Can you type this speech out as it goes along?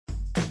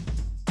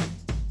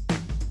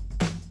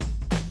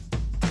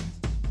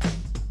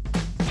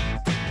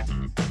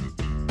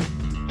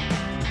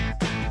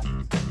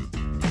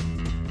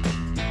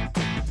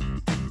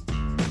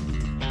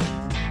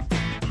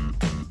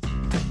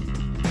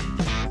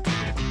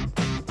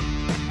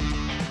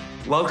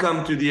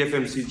Welcome to the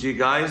FMCG,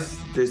 guys.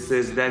 This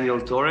is Daniel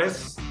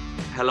Torres.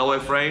 Hello,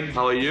 Efrain.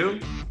 How are you?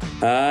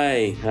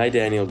 Hi,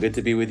 Daniel. Good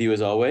to be with you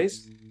as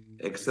always.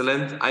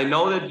 Excellent. I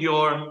know that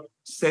you're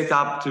set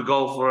up to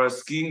go for a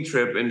skiing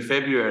trip in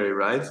February,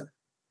 right?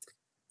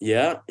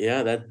 Yeah.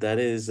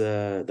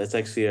 That's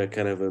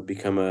actually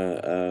become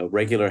a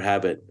regular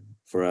habit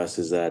for us.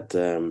 Is that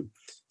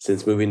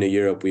since moving to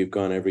Europe, we've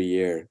gone every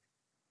year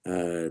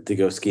to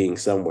go skiing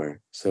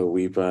somewhere. So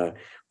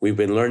we've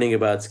been learning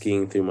about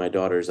skiing through my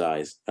daughter's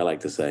eyes, I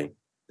like to say.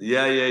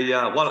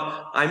 Yeah.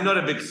 Well, I'm not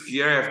a big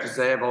skier, I have to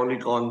say. I've only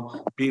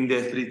been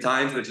there 3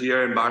 times, but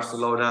here in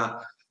Barcelona,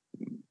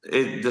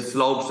 the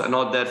slopes are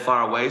not that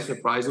far away,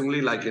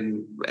 surprisingly. Like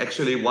in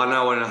actually 1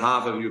 hour and a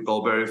half, if you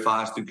go very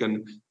fast, you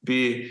can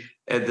be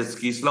at the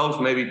ski slopes.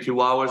 Maybe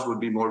 2 hours would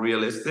be more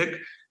realistic.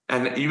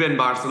 And even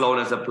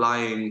Barcelona is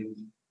applying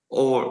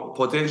or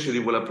potentially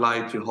will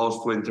apply to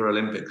host Winter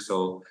Olympics.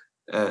 So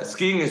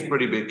skiing is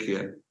pretty big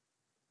here.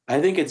 I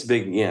think it's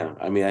big. Yeah,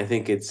 I mean, I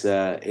think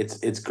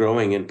it's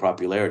growing in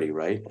popularity,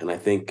 right? And I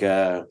think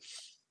uh,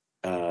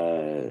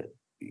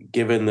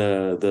 given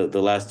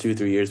the last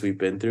 2-3 years we've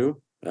been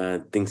through,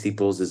 I think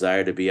people's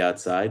desire to be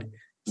outside,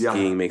 Yeah.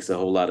 skiing makes a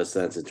whole lot of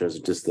sense in terms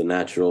of just the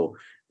natural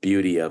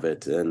beauty of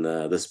it and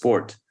the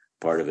sport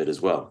part of it as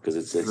well, because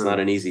it's not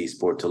True. an easy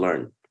sport to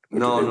learn or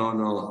to No, do. no,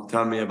 no.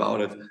 Tell me about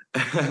it.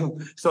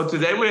 So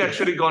today we're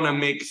actually gonna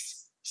mix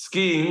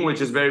skiing,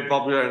 which is very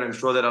popular, and I'm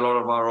sure that a lot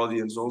of our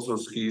audience also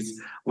skis,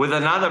 with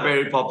another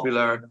very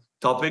popular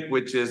topic,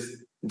 which is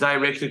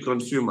direct to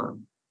consumer.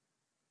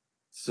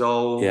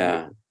 So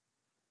Yeah,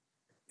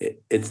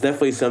 it's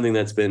definitely something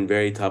that's been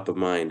very top of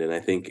mind, and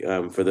I think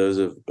for those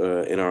of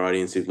in our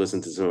audience who've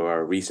listened to some of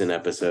our recent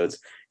episodes,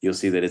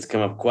 you'll see that it's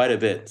come up quite a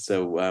bit. So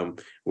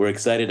we're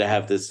excited to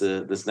have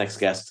this next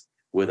guest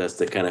with us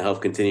to kind of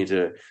help continue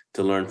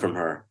to learn from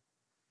her.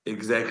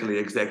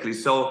 exactly.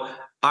 So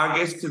our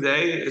guest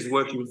today is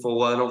working for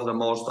one of the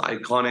most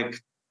iconic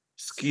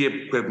ski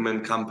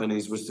equipment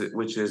companies,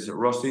 which is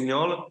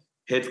Rossignol,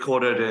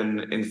 headquartered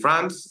in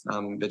France,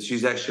 but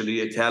she's actually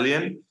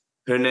Italian.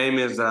 Her name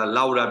is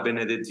Laura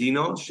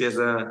Benedettino. She has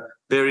a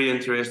very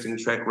interesting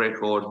track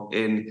record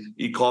in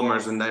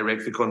e-commerce and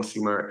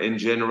direct-to-consumer in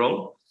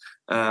general,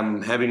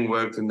 having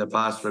worked in the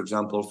past, for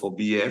example, for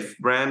BF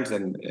brands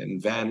and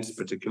Vans,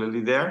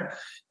 particularly there.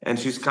 And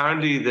she's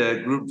currently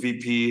the Group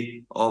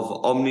VP of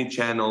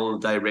Omnichannel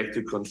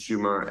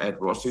direct-to-consumer at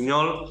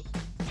Rossignol.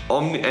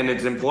 And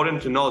it's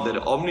important to know that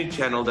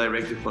omni-channel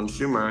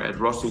direct-to-consumer at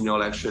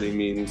Rossignol actually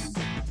means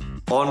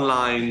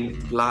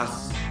online plus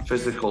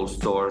physical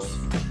stores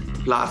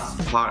plus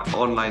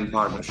online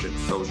partnerships.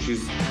 So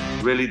she's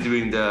really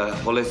doing the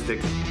holistic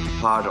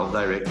part of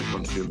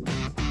direct-to-consumer.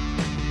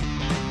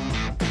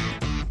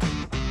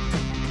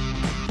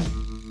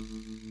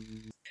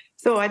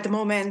 So at the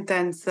moment,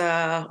 and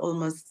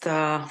almost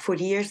 4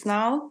 years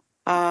now,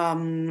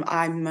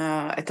 I'm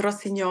at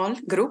Rossignol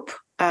Group,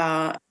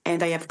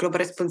 and I have global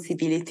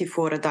responsibility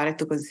for a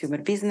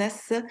direct-to-consumer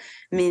business,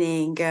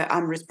 meaning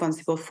I'm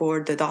responsible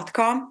for the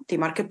 .com, the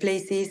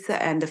marketplaces,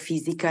 and the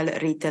physical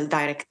retail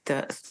direct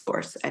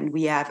stores. And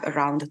we have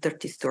around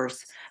 30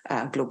 stores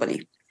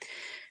globally.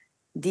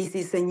 This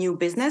is a new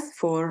business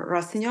for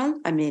Rossignol.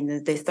 I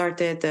mean, they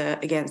started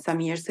again some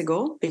years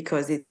ago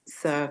because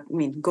it's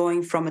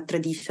going from a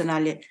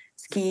traditional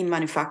ski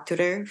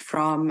manufacturer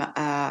from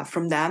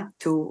them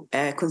to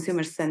a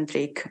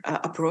consumer-centric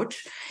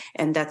approach,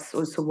 and that's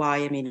also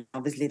why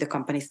obviously the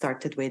company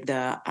started with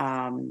the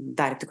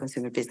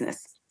direct-to-consumer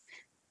business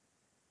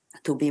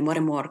to be more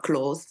and more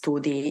close to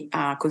the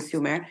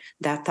consumer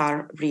that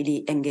are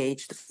really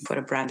engaged for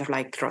a brand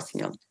like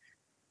Rossignol.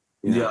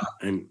 Yeah,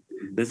 and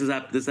this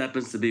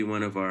happens to be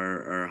one of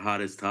our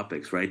hottest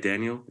topics, right,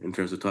 Daniel? In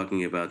terms of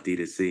talking about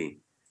D2C,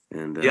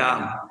 and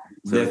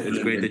so it's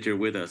great that you're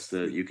with us.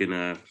 So you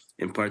can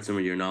impart some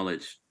of your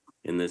knowledge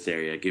in this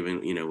area,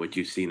 given what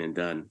you've seen and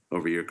done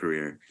over your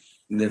career.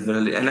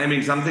 Definitely, and I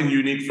mean something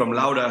unique from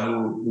Laura,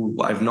 who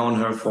I've known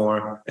her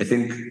for I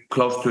think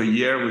close to a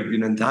year. We've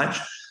been in touch.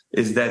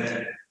 Is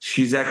that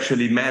she's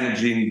actually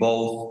managing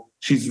both?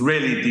 She's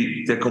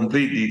really the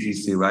complete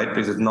DTC, right?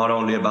 Because it's not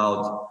only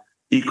about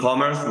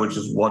e-commerce, which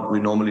is what we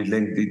normally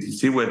link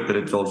DTC with, but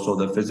it's also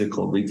the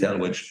physical retail,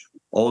 which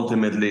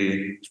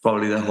ultimately is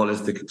probably the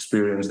holistic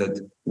experience that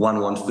one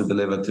wants to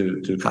deliver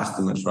to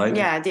customers, right?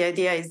 Yeah, the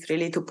idea is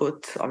really to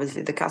put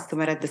obviously the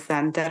customer at the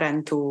center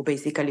and to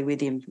basically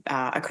with him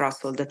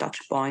across all the touch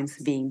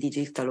points, being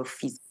digital or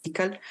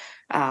physical.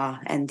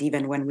 And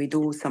even when we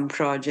do some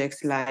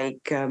projects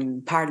like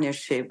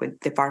partnership with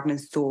department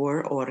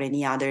store or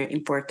any other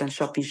important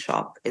shopping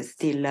shop, it's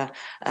still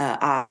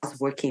us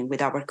working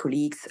with our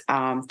colleagues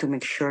to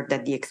make sure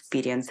that the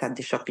experience at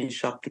the shopping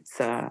shop is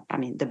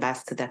the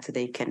best that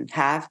they can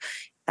have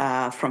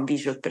from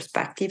visual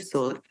perspective.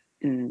 So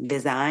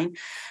design,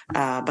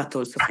 but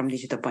also from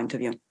digital point of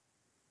view.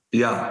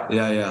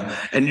 Yeah.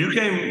 And you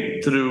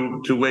came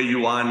through to where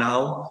you are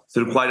now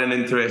through quite an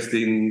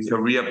interesting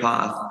career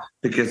path,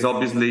 because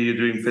obviously you're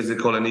doing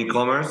physical and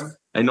e-commerce.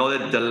 I know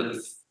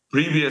that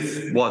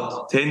previous,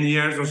 10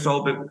 years or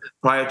so, but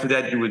prior to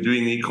that, you were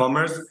doing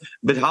e-commerce.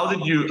 But how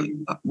did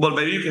you, well,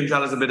 maybe you can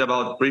tell us a bit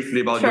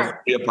briefly about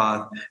your career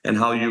path and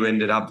how you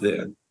ended up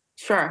there.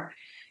 Sure.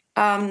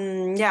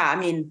 Yeah, I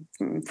mean,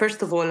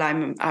 first of all,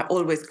 I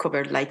always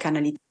covered like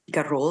analytical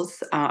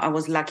roles. I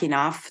was lucky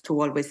enough to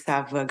always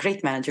have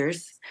great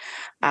managers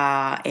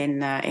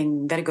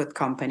in very good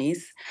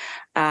companies.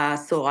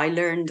 So I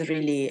learned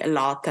really a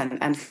lot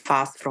and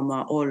fast from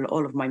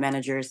all of my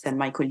managers and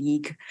my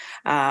colleague.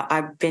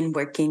 I've been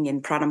working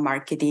in product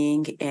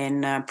marketing,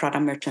 in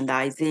product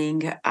merchandising,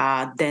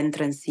 then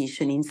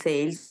transitioning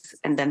sales,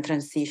 and then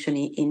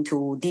transitioning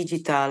into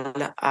digital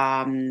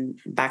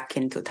back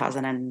in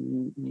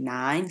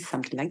 2009,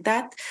 something like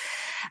that.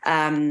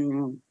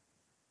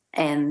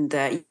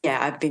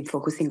 I've been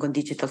focusing on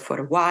digital for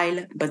a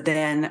while. But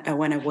then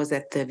when I was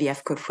at the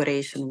VF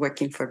Corporation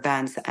working for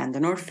Vans and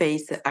the North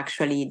Face,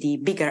 actually the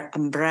bigger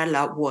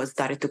umbrella was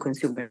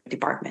direct-to-consumer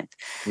department.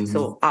 Mm-hmm.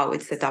 So how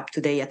it's set up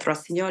today at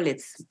Rossignol,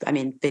 it's,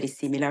 very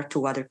similar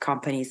to other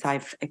companies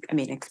I've,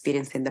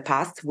 experienced in the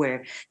past,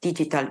 where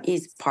digital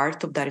is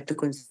part of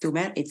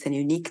direct-to-consumer. It's a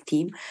unique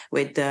team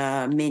with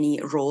many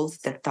roles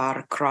that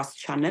are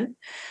cross-channel.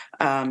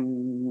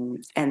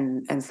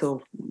 And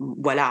so,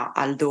 voila,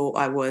 although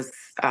I was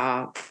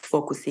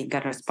focusing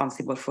and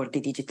responsible for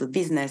the digital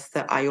business,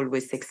 I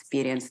always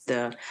experienced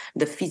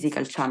the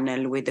physical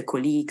channel with the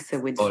colleagues,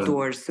 with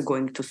stores,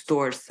 going to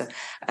stores,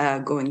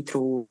 going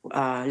through,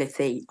 let's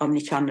say,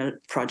 omnichannel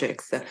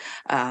projects,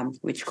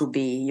 which could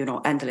be,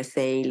 endless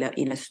sale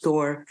in a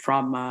store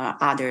from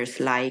others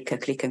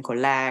like click and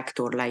collect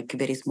or like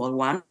very small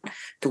one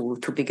to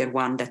bigger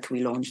one that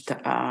we launched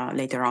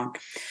later on.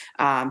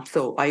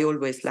 So I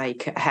always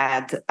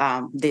had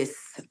this,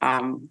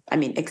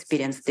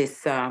 experienced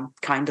this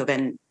kind of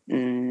an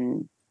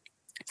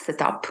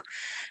setup.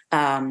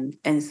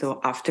 And so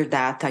after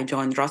that, I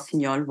joined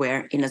Rossignol,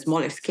 where in a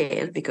smaller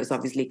scale, because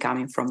obviously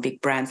coming from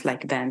big brands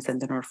like Vans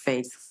and the North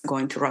Face,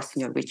 going to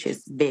Rossignol, which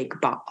is big,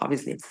 but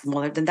obviously it's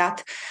smaller than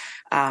that.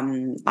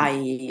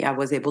 I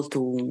was able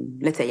to,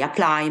 let's say,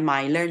 apply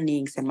my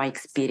learnings and my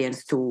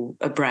experience to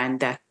a brand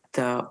that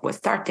was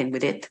starting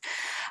with it.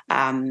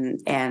 I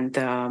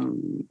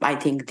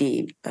think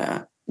the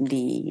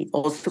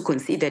also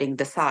considering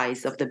the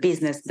size of the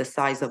business, the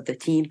size of the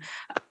team,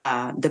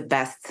 the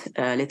best,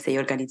 let's say,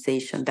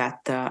 organization that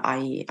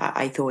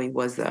I thought it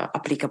was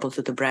applicable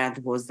to the brand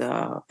was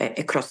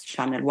a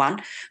cross-channel one,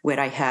 where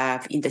I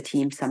have in the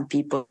team some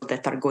people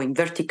that are going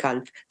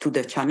vertical to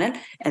the channel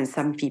and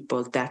some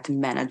people that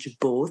manage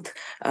both.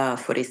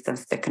 For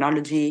instance,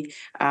 technology,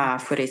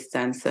 for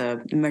instance,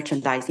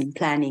 merchandising,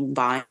 planning,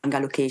 buying,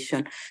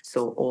 allocation.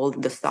 So all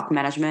the stock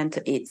management,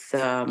 it's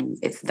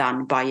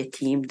done by a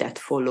team that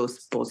follows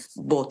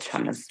both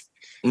channels.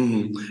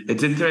 Mm-hmm.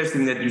 It's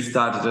interesting that you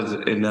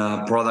started in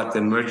product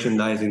and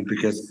merchandising,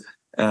 because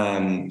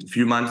a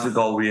few months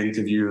ago we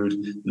interviewed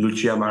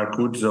Lucia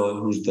Marcuzzo,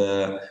 who's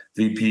the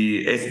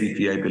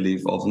SVP, I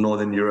believe, of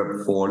Northern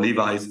Europe for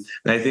Levi's.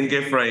 And I think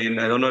Ephraim,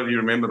 I don't know if you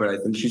remember, but I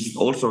think she's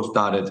also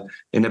started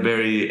in a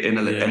very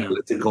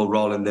analytical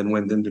role and then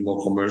went into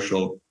more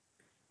commercial.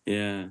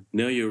 Yeah,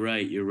 no, you're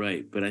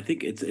right. But I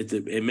think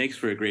it makes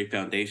for a great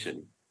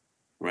foundation,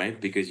 right?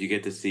 Because you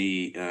get to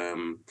see,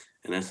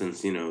 in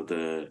essence,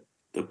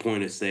 the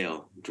point of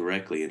sale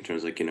directly in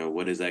terms of,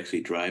 what is actually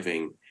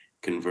driving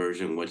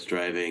conversion, what's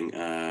driving,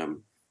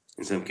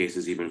 in some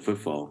cases, even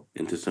footfall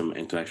into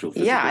actual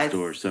physical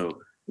stores. So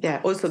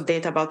also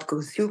data about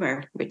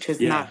consumer, which is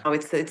now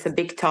it's a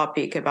big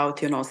topic about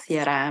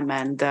CRM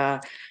and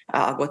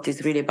what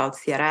is really about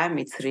CRM.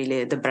 It's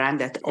really the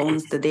brand that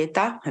owns the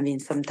data.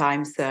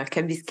 Sometimes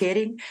can be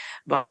scary,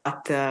 but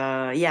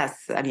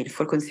yes,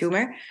 for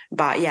consumer.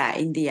 But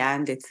in the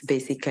end, it's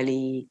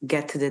basically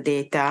get to the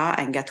data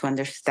and get to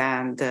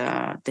understand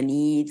the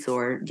needs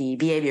or the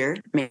behavior,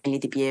 mainly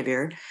the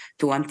behavior,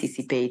 to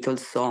anticipate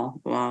also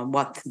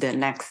what the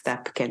next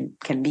step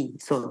can be.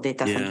 So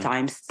data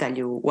sometimes tell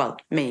you,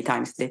 many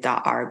times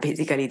data are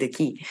basically the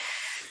key.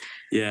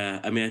 Yeah,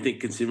 I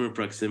think consumer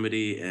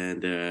proximity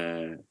and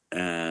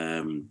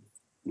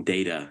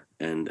data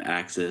and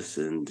access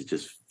and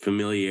just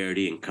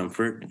familiarity and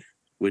comfort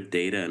with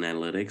data and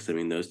analytics.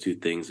 Those two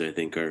things I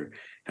think are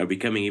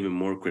becoming even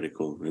more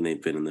critical than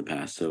they've been in the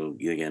past. So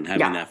again,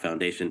 having that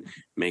foundation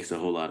makes a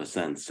whole lot of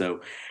sense. So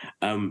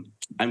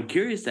I'm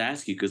curious to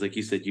ask you, because like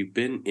you said, you've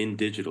been in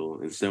digital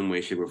in some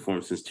way, shape, or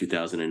form since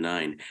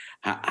 2009.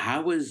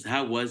 How was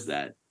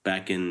that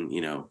back in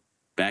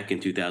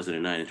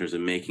 2009 in terms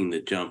of making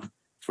the jump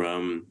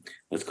from,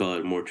 let's call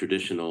it, more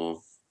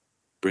traditional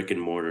brick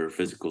and mortar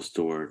physical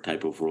store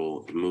type of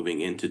role, moving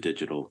into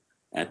digital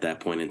at that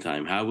point in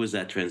time? How was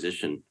that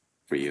transition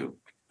for you?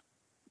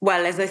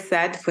 Well, as I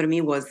said, for me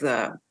was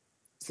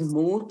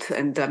smooth.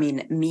 And I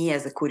mean, me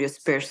as a curious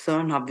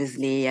person,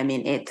 obviously, I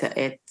mean,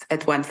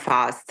 it went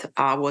fast.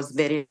 I was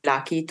very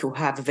lucky to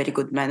have very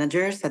good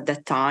managers at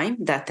that time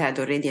that had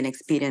already an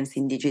experience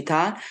in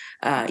digital,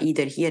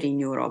 either here in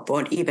Europe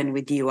or even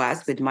with the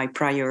US, with my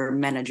prior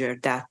manager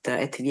that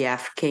at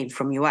VF came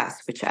from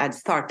US, which had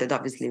started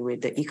obviously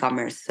with the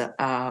e-commerce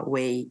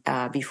way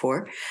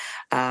before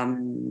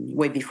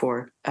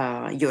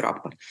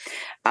Europe.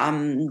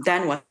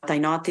 Then what I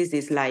noticed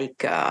is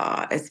like,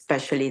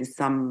 especially in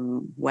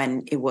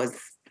when it was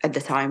at the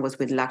time was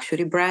with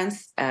luxury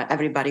brands,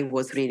 everybody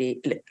was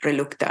really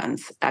reluctant.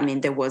 I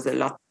mean, there was a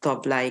lot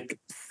of like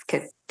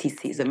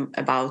skepticism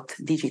about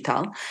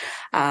digital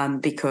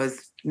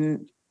because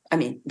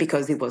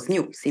it was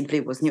new, simply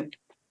it was new.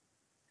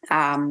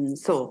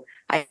 So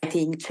I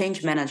think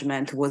change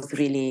management was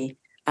really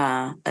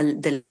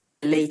the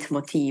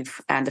leitmotif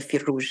and the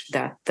fil rouge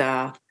that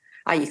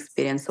I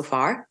experienced so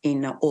far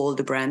in all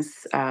the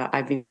brands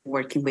I've been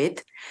working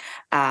with.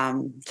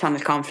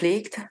 Channel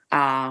conflict,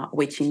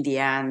 which in the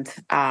end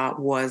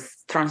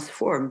was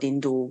transformed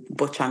into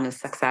both channel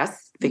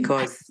success,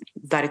 because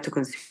direct to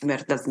consumer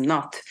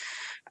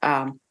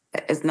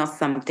is not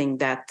something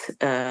that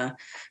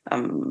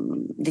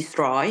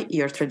destroy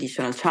your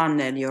traditional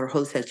channel, your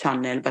wholesale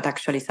channel, but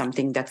actually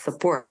something that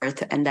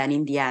support. And then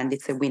in the end,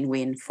 it's a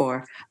win-win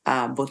for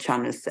both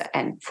channels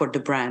and for the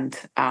brand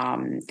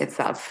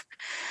itself.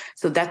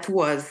 So that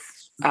was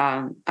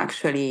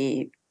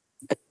actually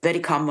a very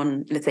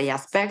common, let's say,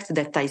 aspect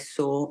that I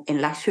saw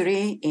in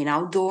luxury, in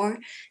outdoor,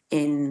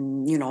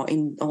 in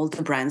all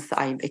the brands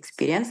I've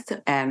experienced.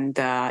 And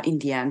in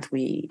the end,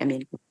 we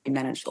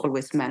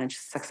always managed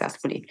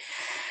successfully.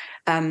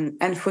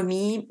 And for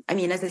me, I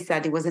mean, as I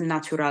said, it was a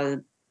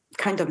natural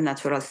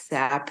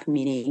step,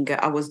 meaning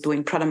I was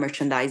doing product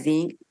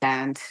merchandising.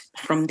 And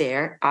from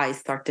there, I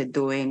started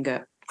doing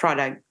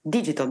product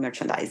digital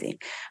merchandising,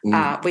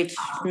 which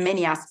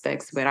many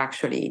aspects were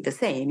actually the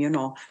same,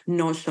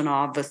 notion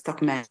of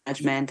stock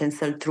management and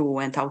sell-through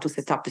and how to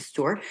set up a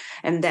store.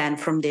 And then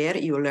from there,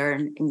 you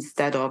learn,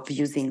 instead of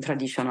using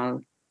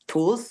traditional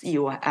tools,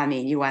 you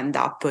end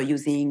up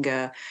using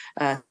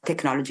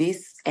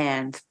technologies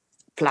and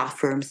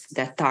platforms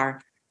that are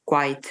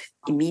quite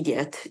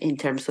immediate in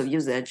terms of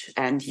usage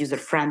and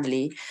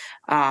user-friendly.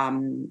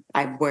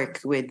 I've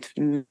worked with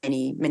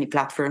many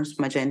platforms: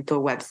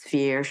 Magento,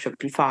 WebSphere,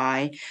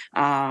 Shopify,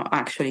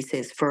 actually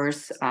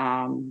Salesforce,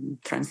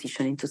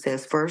 transitioning to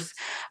Salesforce.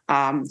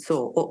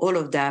 So all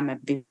of them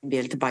have been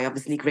built by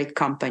obviously great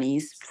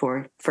companies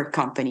for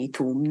company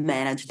to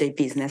manage their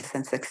business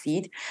and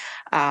succeed.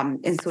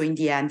 And so in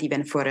the end,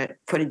 even for a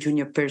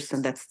junior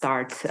person that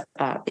starts,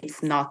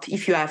 it's not,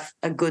 if you have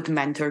a good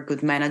mentor,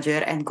 good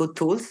manager, and good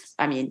tools,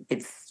 I mean,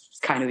 it's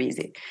kind of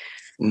easy.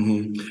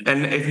 Mm-hmm.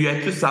 And if you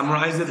had to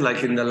summarize it,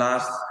 like in the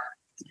last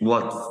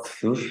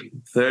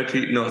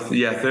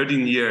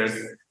 13 years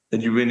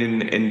that you've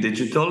been in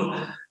digital,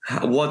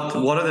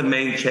 what are the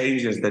main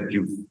changes that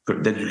you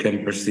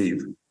can perceive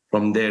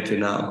from there to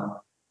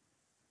now?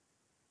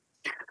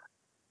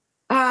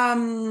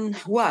 I'm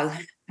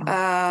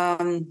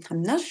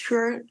not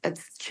sure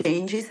it's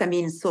changes. I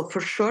mean, so for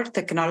sure,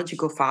 technology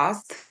go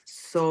fast.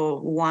 So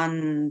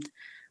one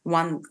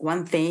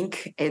thing,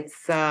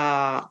 it's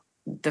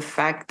the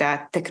fact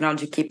that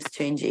technology keeps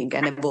changing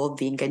and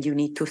evolving, and you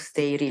need to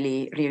stay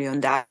really, really on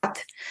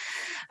that.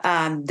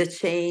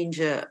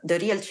 The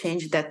real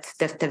change that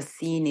I've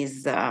seen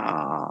is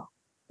that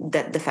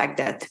the fact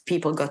that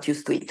people got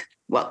used to it.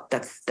 Well,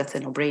 that's a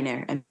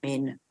no-brainer. I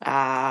mean,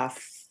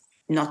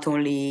 not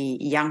only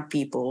young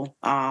people,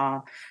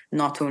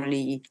 not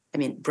only,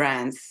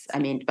 brands,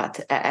 but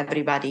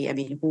everybody,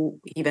 who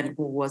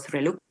was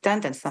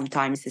reluctant, and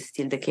sometimes is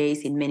still the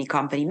case in many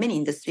companies, many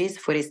industries,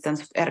 for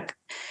instance,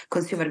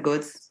 consumer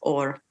goods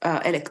or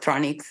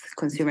electronics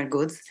consumer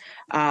goods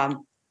are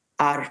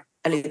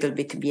a little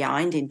bit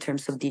behind in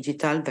terms of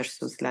digital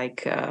versus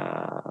like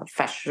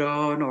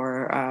fashion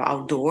or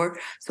outdoor,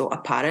 so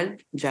apparel in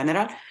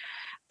general.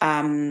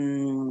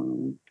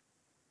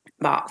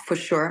 But for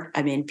sure,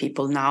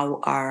 people now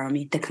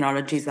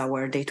technology is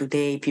our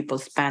day-to-day. People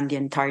spend the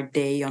entire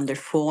day on their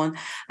phone.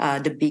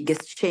 The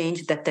biggest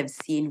change that I've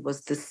seen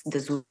was the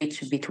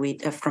switch between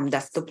from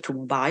desktop to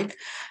mobile.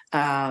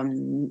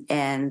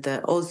 And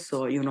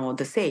also,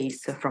 the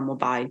sales from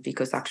mobile,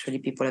 because actually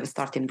people have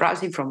started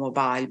browsing from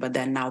mobile, but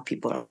then now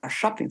people are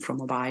shopping from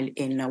mobile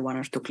in 1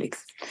 or 2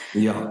 clicks.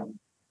 Yeah.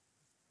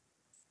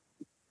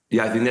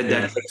 Yeah, I think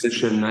that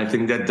transition, I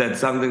think that's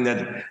something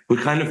that we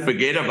kind of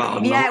forget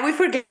about. Yeah, no? we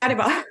forget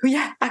about.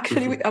 Yeah,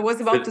 actually, I was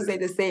about to say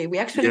the same. We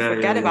actually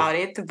forget about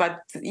it, but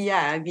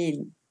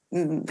 10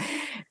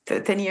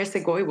 years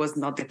ago, it was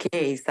not the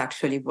case.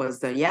 Actually, it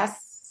was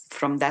yes,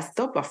 from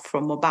desktop, but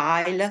from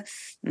mobile,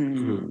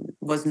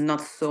 was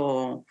not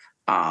so,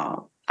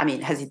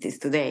 as it is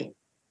today.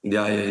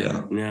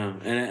 Yeah. Yeah,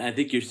 and I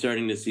think you're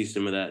starting to see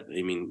some of that.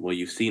 I mean, well,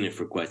 you've seen it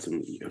for a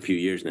few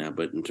years now,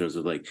 but in terms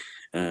of like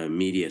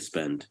media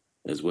spend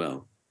as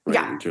well, right?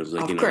 Yeah, in terms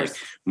of like course. like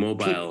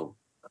mobile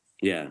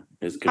Yeah,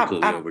 it's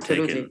completely Absolutely.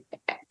 overtaken.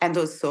 And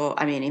also,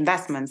 I mean,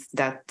 investments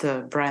that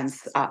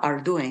brands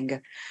are doing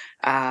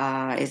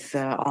is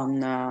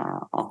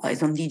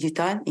on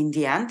digital in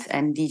the end,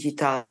 and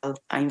digital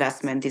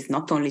investment is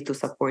not only to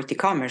support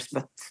e-commerce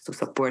but to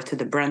support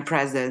the brand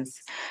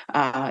presence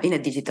in a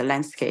digital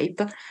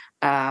landscape.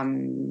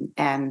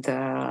 And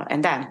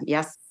then,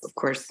 yes, of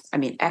course, I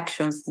mean,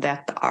 actions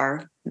that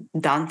are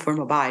done for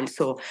mobile.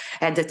 So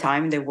at the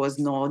time, there was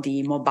no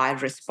the mobile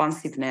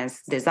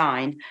responsiveness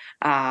design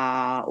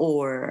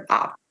or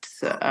apps.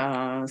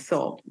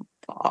 So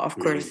of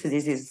course,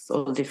 this is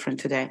all different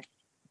today.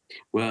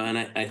 Well, and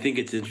I think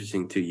it's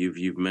interesting too.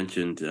 You've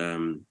mentioned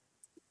in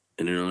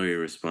an earlier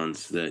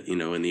response that, you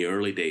know, in the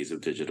early days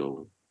of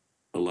digital,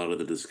 a lot of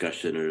the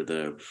discussion or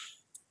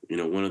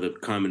one of the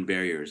common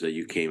barriers that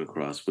you came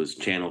across was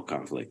channel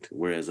conflict.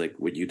 Whereas like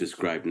what you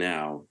describe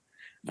now,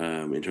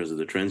 in terms of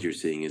the trends you're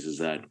seeing is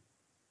that,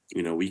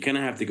 you know, we kind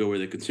of have to go where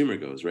the consumer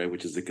goes, right?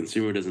 Which is the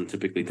consumer doesn't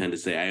typically tend to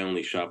say, I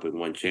only shop in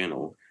one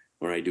channel,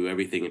 or I do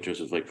everything in terms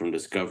of like from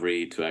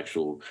discovery to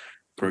actual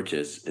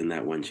purchase in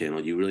that one channel.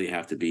 You really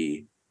have to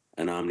be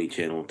an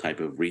omni-channel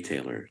type of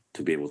retailer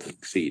to be able to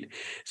succeed.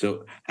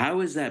 So how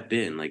has that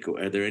been? Like,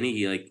 are there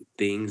any like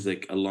things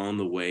like along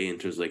the way in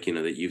terms of like, you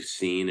know, that you've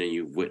seen and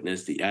you've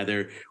witnessed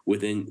either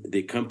within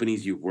the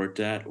companies you've worked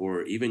at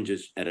or even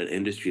just at an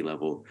industry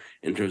level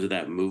in terms of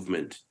that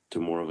movement to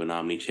more of an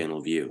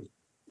omni-channel view?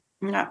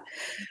 Yeah.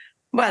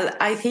 Well,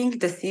 I think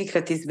the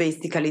secret is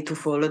basically to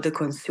follow the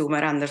consumer,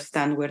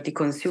 understand where the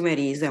consumer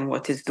is and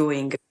what is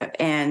doing.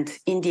 And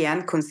in the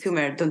end,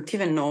 consumer don't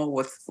even know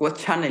what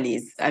channel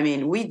is. I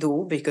mean, we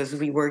do because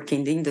we work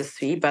in the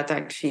industry, but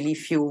actually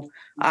if you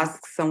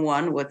ask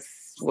someone what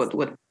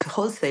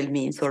wholesale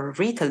means or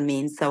retail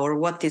means or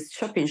what is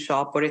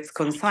shop or it's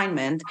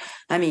consignment,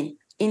 I mean,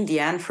 in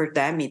the end, for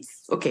them,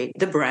 it's okay,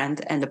 the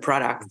brand and the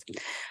product,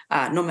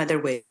 no matter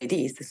where it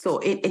is. So,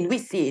 and we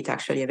see it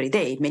actually every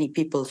day. Many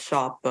people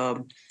shop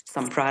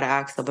some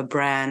products of a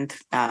brand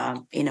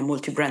in a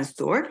multi-brand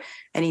store.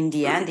 And in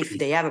the end, if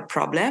they have a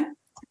problem,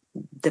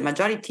 in the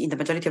majority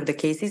of the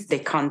cases, they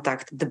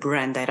contact the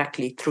brand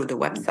directly through the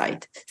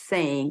website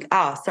saying,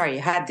 oh, sorry,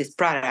 I have this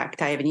product,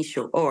 I have an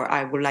issue, or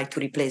I would like to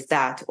replace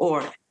that,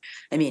 or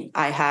I mean,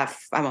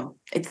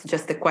 it's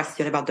just a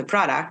question about the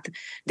product.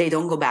 They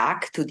don't go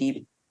back to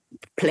the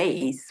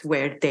place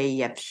where they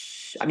have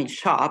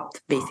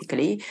shopped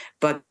basically,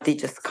 but they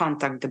just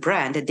contact the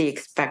brand and they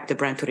expect the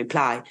brand to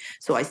reply.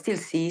 So I still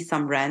see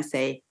some brands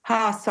say,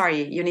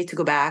 sorry, you need to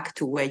go back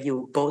to where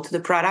you bought the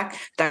product.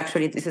 But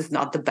actually, this is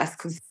not the best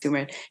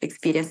consumer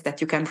experience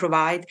that you can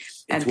provide.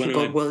 It's one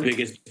of my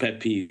biggest pet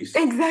peeves.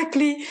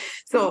 Exactly.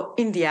 So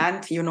in the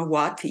end, you know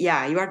what?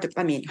 Yeah, you are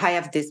I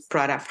have this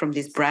product from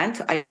this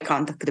brand. I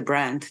contact the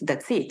brand.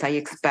 That's it. I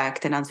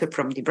expect an answer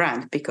from the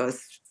brand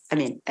because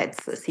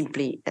it's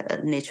simply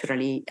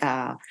naturally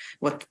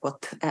what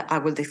I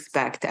would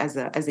expect as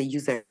a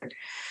user.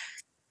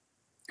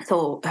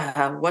 So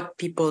what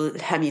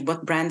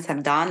brands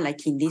have done,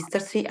 like in this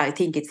industry, I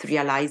think it's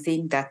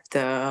realizing that,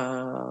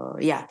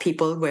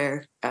 people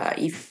were,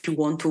 if you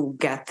want to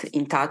get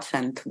in touch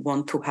and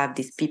want to have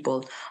these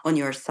people on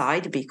your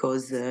side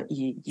because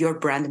your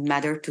brand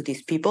matter to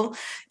these people,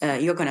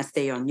 you're going to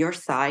stay on your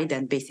side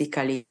and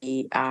basically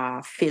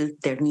fill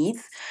their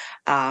needs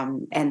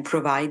and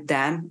provide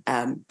them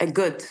a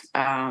good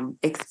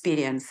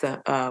experience,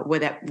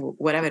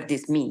 whatever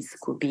this means.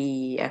 Could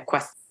be a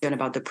question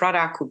about the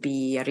product, could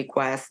be a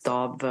request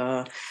of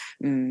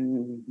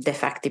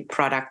defective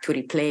product to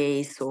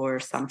replace or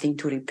something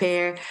to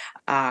repair,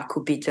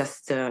 could be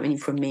just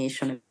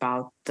information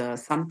about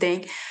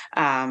something,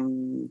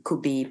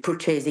 could be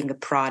purchasing a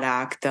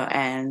product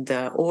and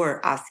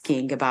or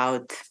asking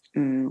about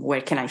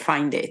where can I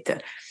find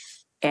it.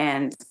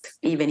 And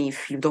even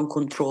if you don't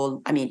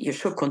control, you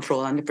should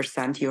control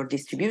 100% your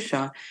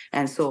distribution.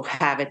 And so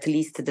have at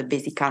least the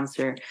basic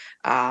answer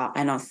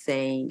and not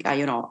saying,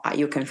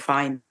 you can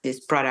find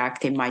this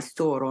product in my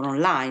store or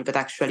online, but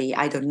actually,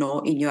 I don't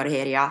know in your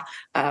area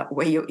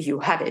where you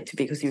have it,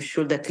 because you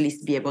should at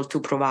least be able to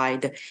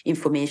provide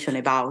information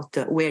about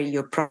where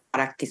your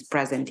product is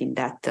present in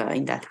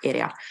that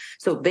area.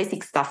 So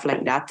basic stuff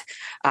like that.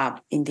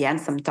 In the end,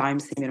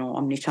 sometimes,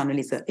 omnichannel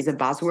is a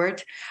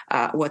buzzword.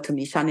 What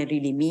omnichannel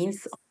really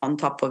means, on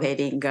top of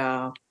having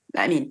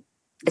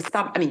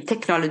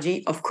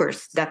technology, of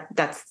course,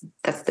 that's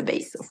the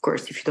base. Of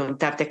course, if you don't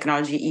have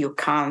technology, you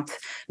can't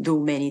do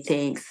many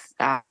things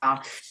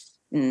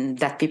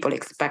that people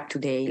expect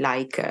today,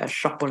 like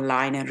shop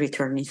online and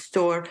return in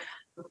store.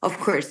 Of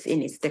course,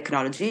 in its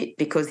technology,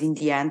 because in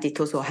the end, it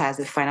also has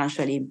a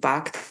financial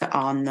impact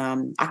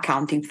on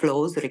accounting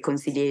flows,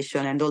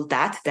 reconciliation, and all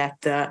that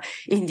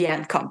in the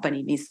end,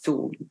 company needs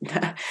to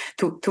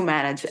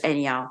manage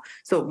anyhow.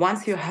 So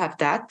once you have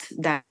that,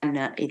 then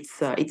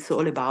it's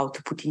all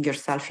about putting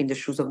yourself in the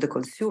shoes of the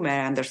consumer,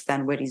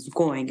 understand where he's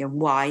going and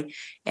why,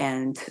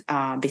 and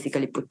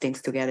basically put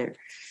things together.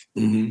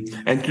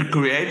 Mm-hmm. And to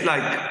create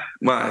I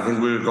think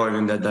we were going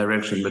in that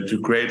direction, but to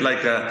create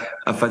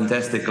a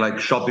fantastic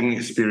shopping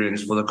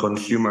experience for the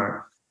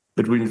consumer,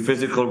 between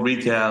physical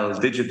retail,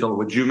 digital,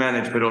 which you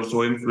manage, but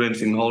also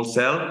influencing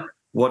wholesale.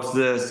 What's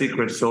the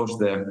secret sauce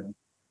there?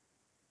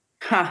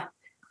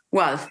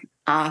 Well,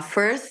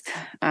 first,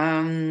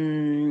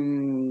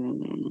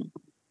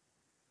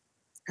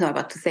 no,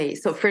 about to say.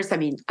 So first, I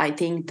mean, I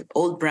think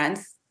all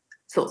brands.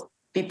 So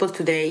people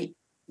today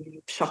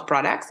shop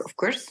products, of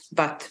course,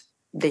 but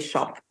they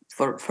shop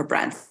for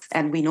brands.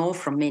 And we know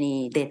from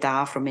many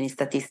data, from many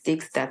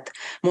statistics, that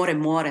more and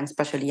more, and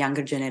especially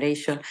younger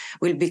generation,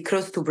 will be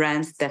close to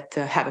brands that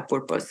have a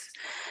purpose.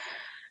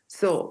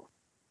 So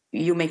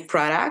you make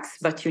products,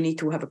 but you need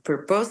to have a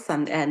purpose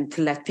and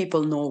to let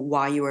people know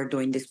why you are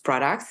doing these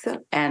products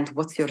and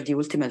what's the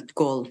ultimate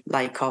goal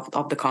like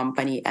of the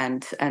company.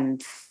 And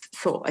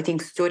so I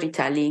think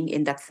storytelling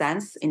in that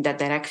sense, in that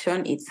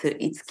direction,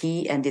 it's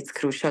key and it's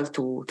crucial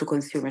to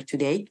consumers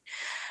today.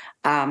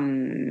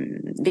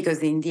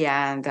 Because in the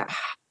end,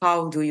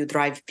 how do you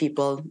drive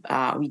people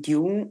with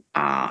you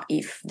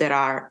if there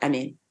are, I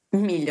mean,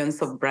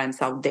 millions of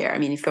brands out there? I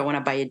mean, if I want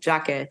to buy a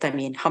jacket, I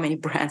mean, how many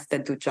brands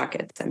that do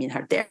jackets, I mean,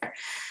 are there?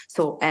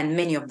 So, and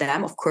many of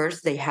them, of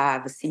course, they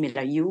have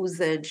similar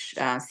usage,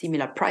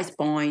 similar price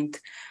point.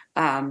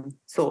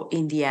 So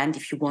in the end,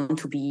 if you want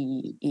to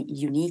be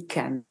unique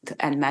and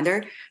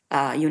matter,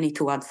 you need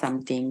to add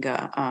something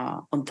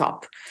on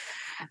top.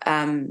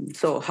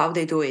 So how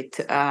they do it,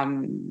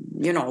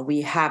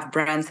 we have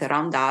brands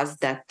around us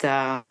that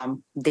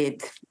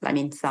did, I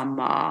mean, some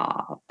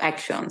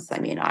actions. I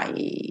mean,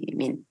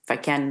 if I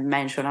can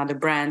mention other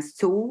brands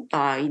too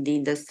in the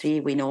industry,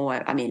 we know,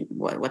 I mean,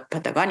 what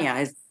Patagonia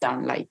has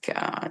done like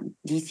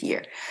this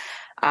year.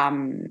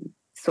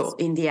 So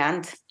in the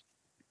end,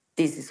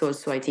 this is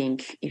also, I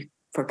think,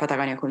 for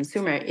Patagonia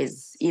consumer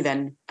is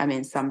even, I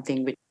mean,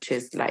 something which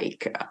is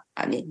like,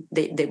 I mean,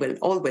 they will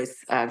always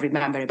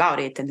remember about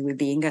it and will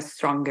be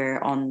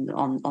stronger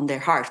on their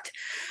heart.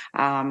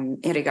 In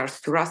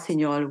regards to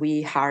Rossignol,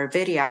 we are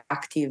very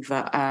active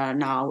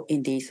now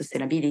in the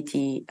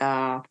sustainability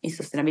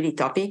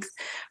topics.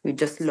 We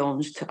just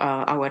launched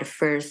our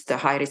first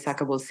high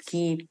recyclable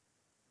ski,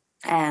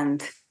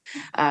 and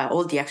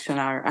all the action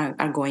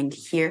are going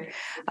here,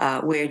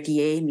 where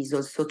the aim is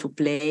also to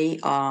play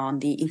on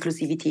the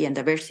inclusivity and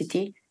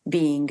diversity,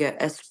 being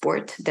a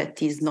sport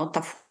that is not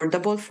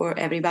affordable for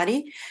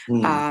everybody.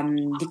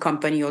 The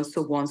company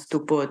also wants to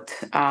put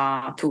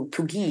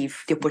to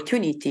give the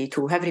opportunity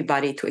to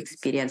everybody to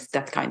experience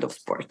that kind of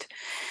sport.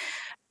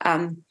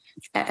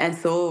 And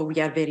so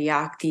we are very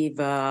active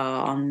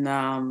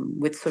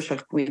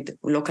with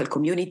local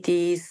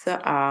communities,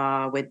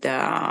 with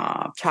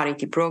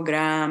charity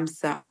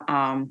programs.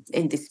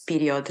 In this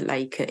period,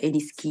 like any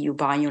ski you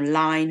buy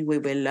online, we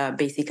will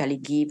basically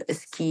give a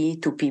ski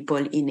to people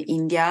in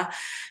India.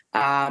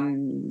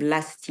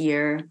 Last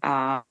year,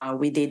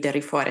 we did the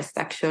reforest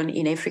action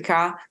in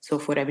Africa. So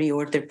for every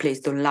order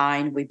placed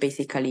online, we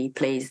basically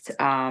planted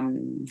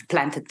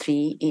a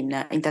tree in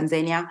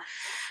Tanzania.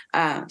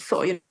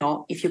 So,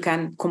 if you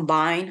can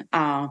combine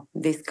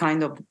these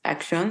kind of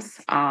actions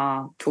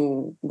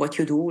to what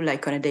you do,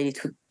 like on a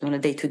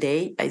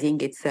day-to-day, I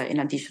think it's an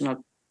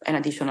additional,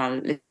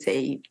 let's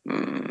say,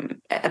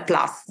 a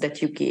plus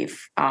that you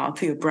give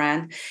to your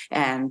brand,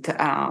 and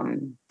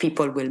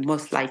people will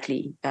most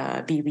likely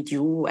be with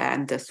you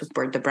and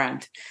support the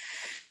brand.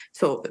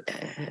 So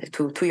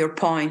to your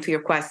point, to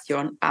your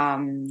question,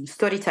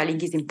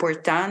 storytelling is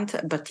important,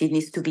 but it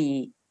needs to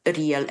be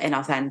real and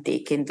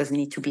authentic. It doesn't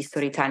need to be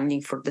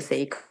storytelling for the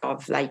sake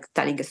of like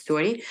telling a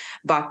story.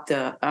 But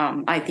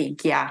I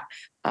think,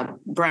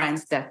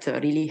 brands that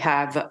really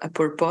have a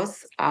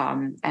purpose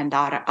and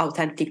are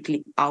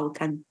authentically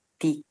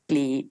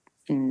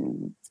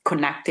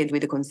connected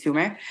with the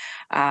consumer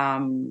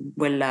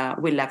will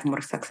have more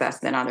success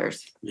than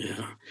others.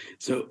 Yeah.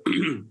 So,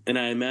 and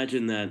I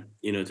imagine that,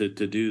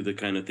 to do the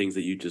kind of things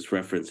that you just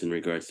referenced in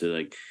regards to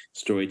like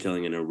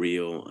storytelling in a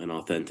real and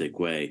authentic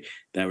way,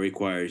 that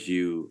requires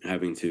you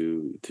having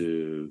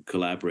to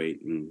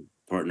collaborate and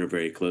partner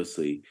very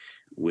closely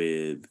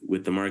with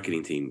the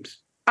marketing teams.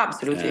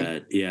 Absolutely.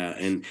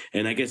 And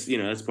I guess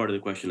that's part of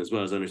the question as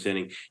well, is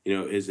understanding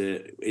is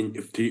it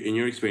in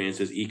your experience,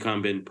 has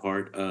e-com been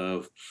part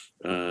of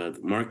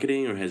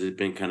marketing, or has it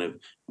been kind of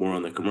more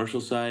on the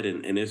commercial side?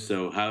 And if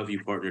so, how have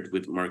you partnered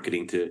with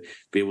marketing to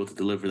be able to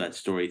deliver that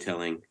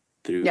storytelling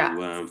through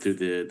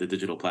the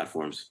digital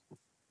platforms?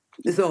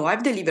 So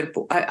I've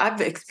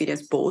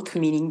experienced both,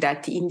 meaning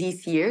that in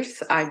these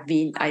years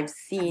I've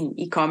seen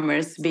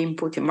e-commerce being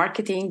put in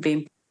marketing,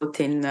 being put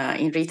in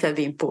retail,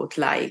 being put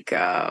like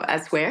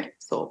elsewhere.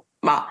 So,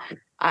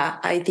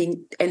 I think,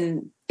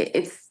 and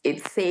it's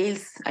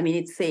sales. I mean,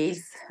 it's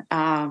sales,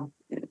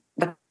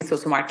 but it's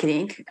also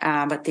marketing,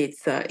 but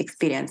it's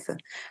experience.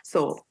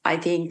 So I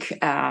think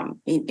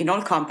in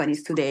all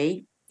companies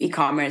today,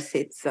 e-commerce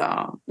it's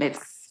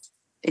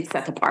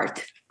set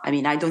apart. I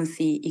mean, I don't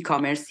see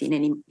e-commerce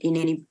in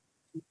any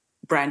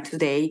brand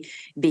today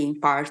being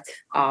part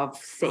of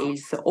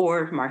sales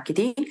or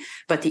marketing,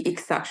 but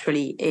it's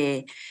actually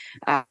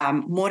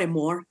more and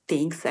more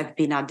things have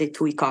been added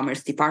to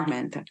e-commerce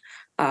department.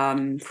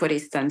 For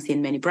instance,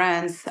 in many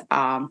brands,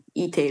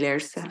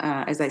 e-tailers,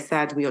 as I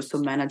said, we also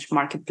manage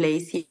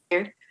marketplace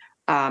here.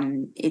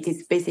 It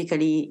is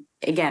basically,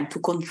 again, to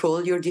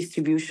control your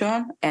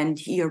distribution and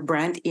your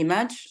brand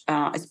image,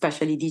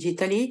 especially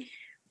digitally.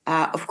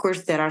 Of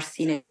course, there are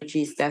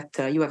synergies that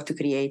you have to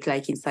create,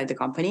 like inside the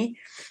company.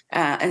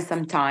 And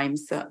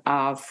sometimes,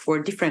 for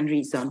different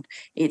reasons,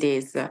 it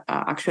is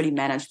actually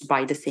managed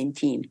by the same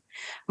team.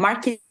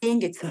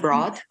 Marketing, it's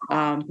broad.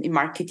 In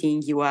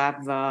marketing, you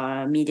have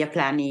media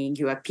planning,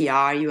 you have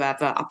PR, you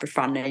have upper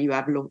funnel, you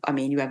have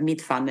you have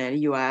mid funnel,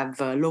 you have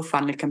low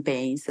funnel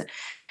campaigns.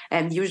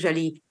 And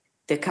usually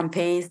the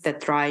campaigns that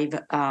drive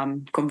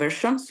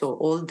conversion, so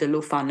all the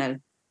low funnel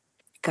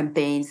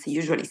campaigns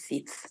usually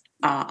sits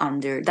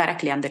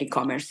directly under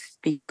e-commerce,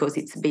 because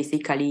it's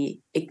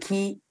basically a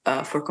key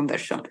for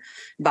conversion.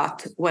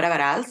 But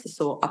whatever else,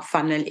 so up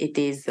funnel, it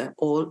is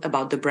all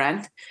about the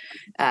brand,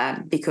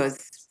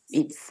 because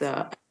it's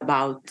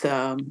about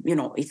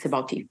it's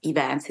about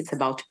events, it's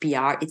about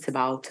PR, it's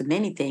about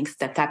many things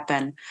that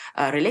happen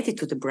related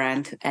to the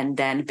brand, and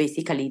then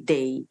basically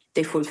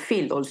they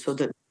fulfill also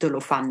the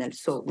low funnel.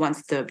 So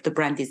once the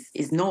brand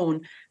is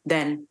known,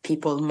 then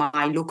people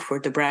might look for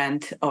the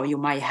brand, or you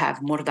might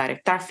have more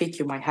direct traffic,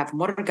 you might have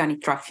more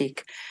organic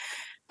traffic.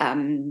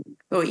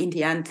 So in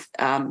the end,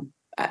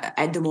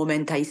 at the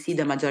moment, I see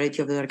the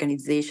majority of the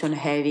organization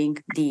having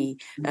the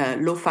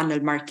low funnel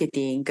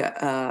marketing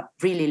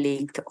really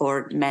linked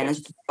or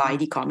managed by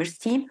the e-commerce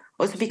team.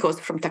 Also because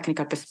from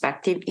technical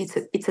perspective, it's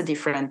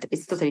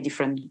totally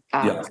different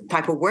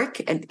type of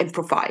work and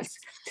profiles.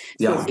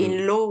 So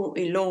in low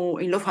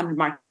funnel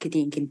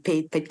marketing, in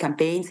paid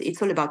campaigns,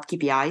 it's all about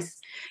KPIs.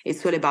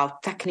 It's all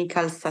about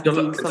technical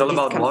settings it's all of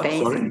about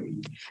campaigns. What?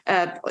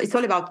 Sorry? It's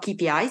all about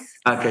KPIs.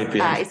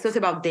 KPIs. It's also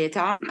about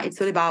data. It's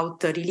all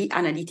about really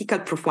analytical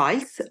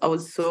profiles.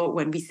 Also,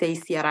 when we say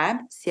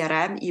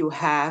CRM, you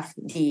have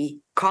the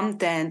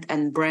content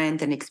and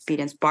brand and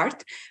experience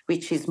part,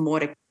 which is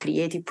more a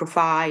creative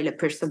profile, a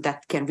person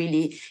that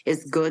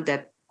is good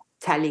at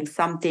telling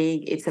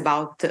something. It's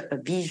about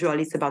visual,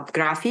 it's about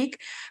graphic.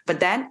 But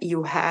then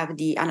you have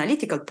the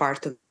analytical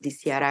part of the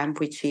CRM,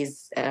 which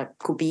is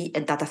could be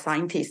a data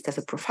scientist as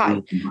a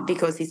profile,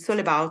 because it's all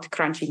about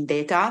crunching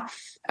data,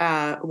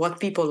 what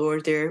people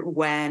order,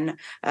 when,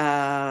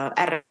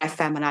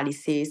 RFM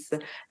analysis.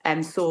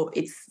 And so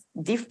it's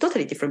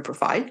totally different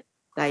profile.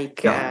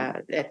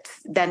 That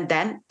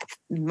then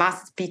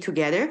must be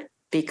together,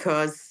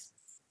 because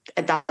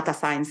a data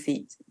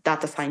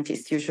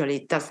scientist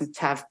usually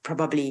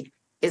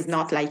is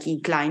not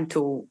inclined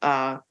to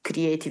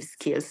creative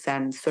skills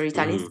and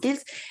storytelling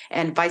skills,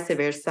 and vice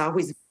versa, who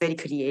is very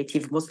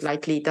creative most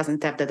likely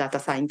doesn't have the data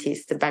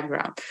scientist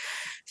background.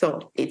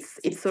 So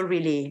it's all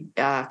really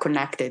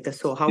connected.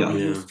 So how we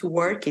used to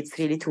work, it's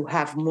really to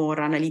have more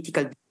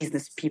analytical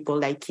business people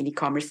like in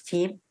e-commerce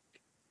team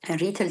and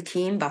retail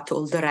team, but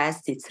all the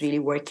rest, it's really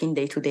working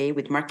day to day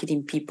with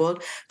marketing people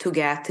to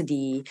get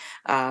the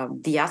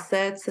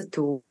assets,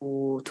 to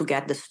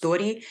get the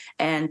story.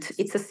 And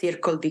it's a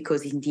circle,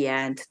 because in the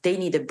end, they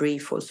need a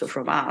brief also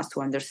from us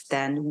to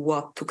understand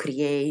what to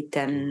create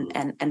and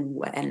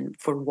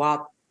for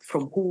what,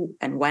 from who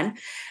and when.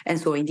 And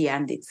so in the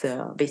end, it's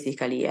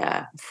basically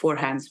a four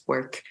hands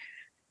work.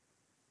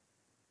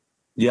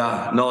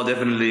 Yeah, no,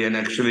 definitely. And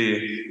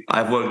actually,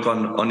 I've worked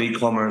on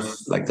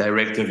e-commerce, like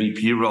director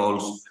VP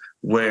roles,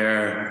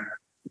 where,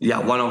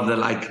 one of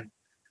the,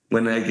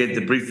 when I get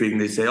the briefing,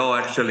 they say, oh,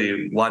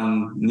 actually,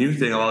 one new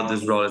thing about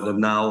this role is that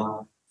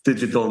now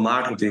digital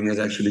marketing is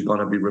actually going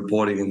to be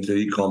reporting into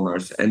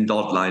e-commerce and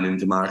dot line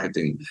into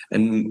marketing.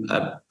 And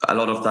a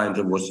lot of times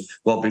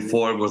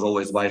before it was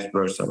always vice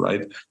versa,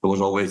 right? It was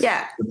always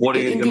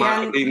reporting into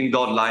marketing,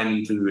 dot line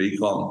into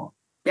e-com.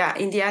 Yeah,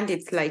 in the end,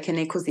 it's like an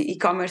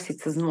e-commerce.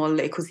 It's a small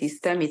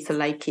ecosystem. It's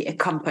like a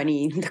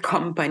company in the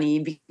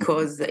company,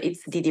 because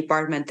it's the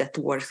department that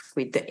works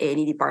with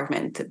any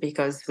department.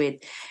 Because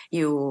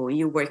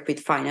you work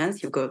with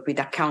finance, you go with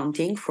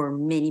accounting for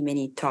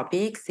many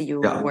topics. You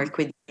work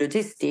with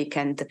logistic,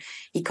 and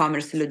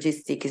e-commerce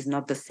logistic is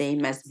not the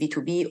same as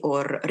B2B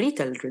or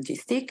retail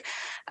logistic.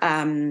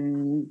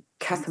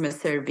 Customer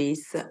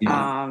service.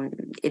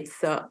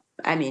 It's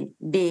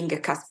being a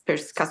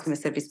customer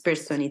service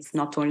person, it's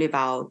not only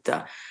about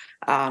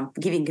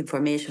giving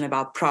information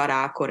about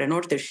product or an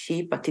order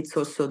sheet, but it's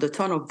also the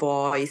tone of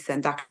voice,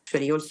 and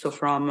actually also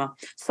from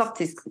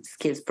soft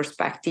skills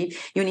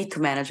perspective, you need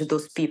to manage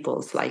those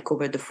people like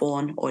over the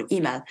phone or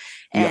email.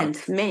 And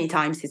many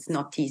times it's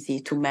not easy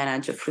to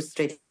manage a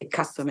frustrated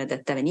customer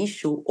that have an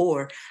issue,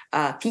 or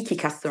a picky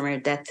customer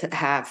that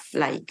have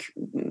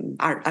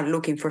are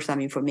looking for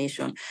some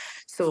information.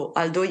 So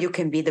although you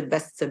can be the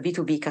best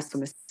B2B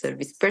customer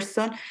service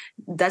person,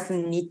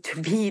 doesn't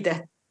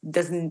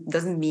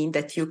mean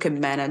that you can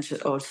manage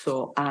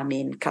also,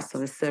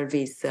 customer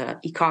service,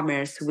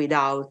 e-commerce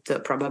without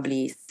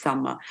probably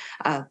some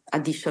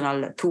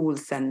additional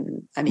tools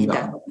and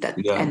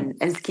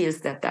and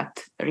skills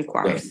that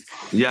requires.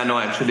 No,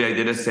 actually, I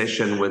did a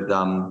session with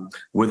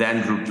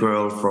Andrew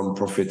Pearl from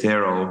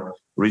Profitero,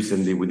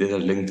 recently we did a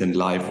LinkedIn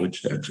Live,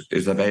 which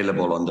is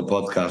available on the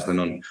podcast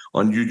and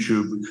on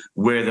YouTube,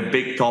 where the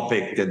big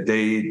topic that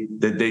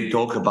they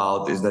talk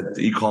about is that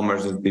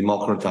e-commerce is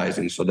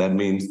democratizing. So that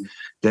means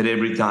that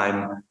every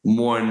time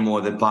more and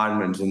more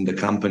departments in the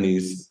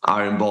companies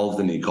are involved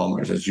in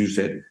e-commerce, as you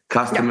said,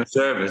 customer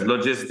service,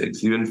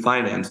 logistics, even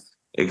finance,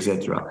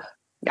 etc.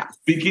 Yeah.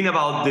 Speaking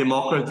about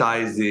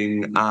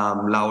democratizing,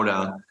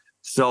 Laura,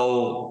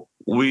 so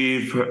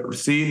we've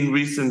seen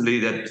recently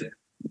that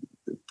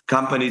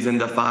companies in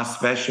the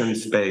fast fashion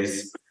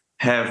space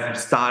have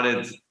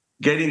started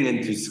getting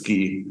into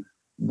ski.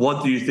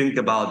 What do you think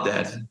about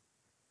that?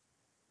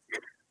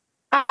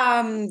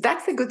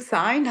 That's a good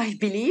sign, I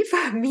believe,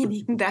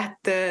 meaning that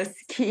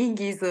skiing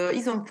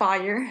is on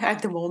fire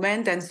at the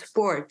moment and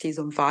sport is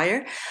on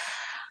fire.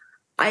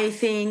 I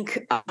think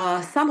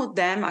some of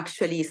them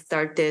actually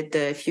started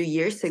a few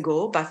years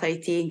ago, but I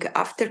think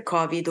after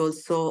COVID,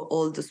 also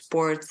all the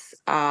sports,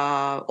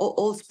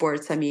 all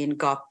sports, I mean,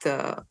 got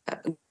a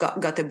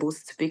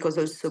boost because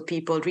also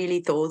people really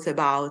thought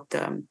about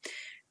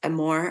a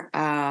more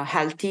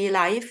healthy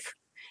life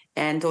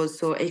and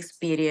also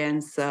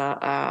experience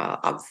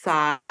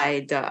outside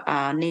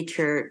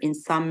nature in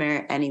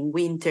summer and in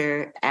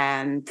winter.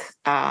 And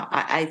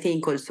I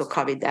think also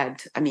COVID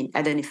had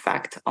an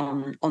effect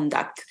on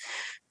that,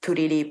 to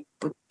really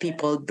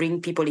bring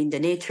people in the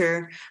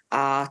nature,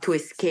 to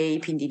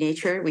escape in the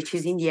nature, which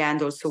is in the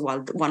end also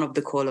one of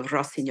the goals of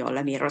Rossignol.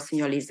 I mean,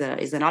 Rossignol is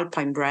an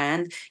alpine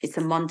brand, it's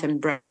a mountain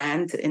brand,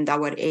 and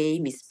our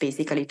aim is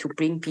basically to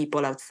bring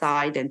people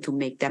outside and to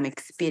make them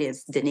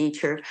experience the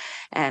nature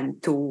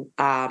and to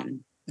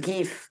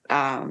give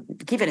an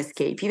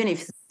escape, even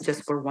if it's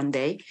just for one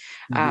day.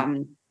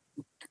 Mm-hmm.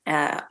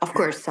 Of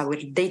course, our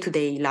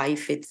day-to-day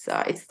life, it's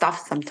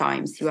tough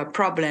sometimes. You have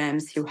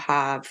problems, you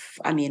have,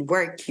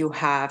 work, you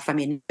have,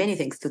 many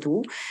things to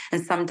do.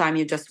 And sometimes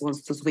you just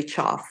want to switch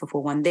off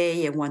for one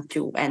day and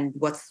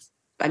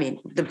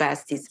the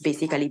best is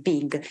basically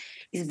being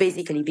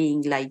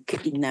like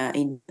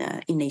in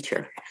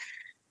nature.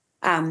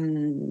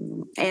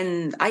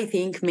 And I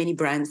think many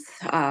brands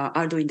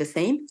are doing the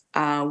same.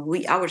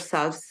 We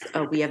ourselves,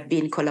 we have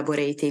been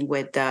collaborating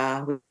we've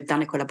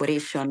done a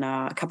collaboration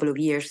a couple of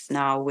years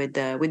now with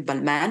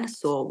Balmain.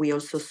 So we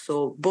also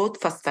saw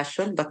both fast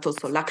fashion, but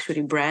also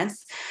luxury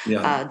brands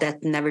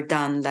that never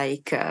done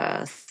like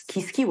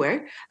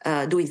skiwear,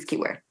 doing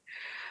skiwear.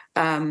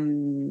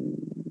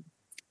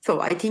 So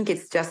I think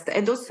it's just,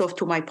 and also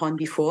to my point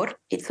before,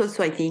 it's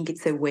also, I think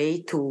it's a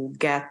way to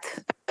get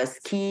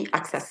ski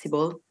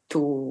accessible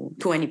to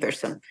any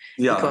person.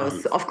 Yeah.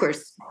 Because of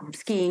course,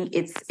 skiing,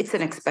 it's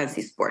an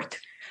expensive sport.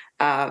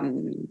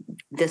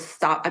 The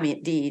stuff,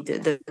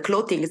 the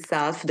clothing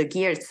itself, the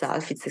gear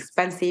itself, it's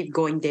expensive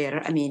going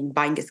there.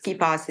 Buying a ski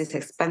pass is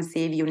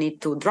expensive. You need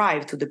to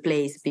drive to the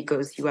place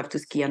because you have to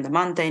ski on the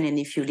mountain. And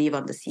if you live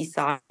on the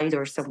seaside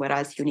or somewhere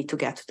else, you need to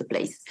get to the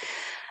place.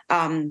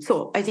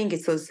 So I think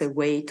it's also a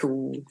way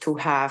to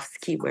have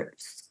ski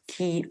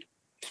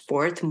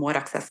sport more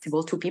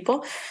accessible to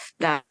people.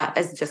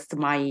 That's just the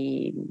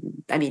way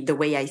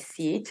I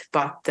see it.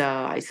 But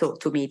so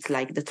to me, it's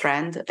like the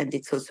trend, and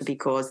it's also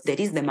because there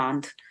is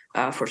demand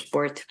for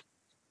sport.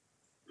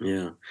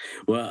 Yeah,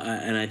 well,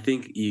 and I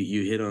think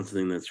you hit on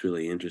something that's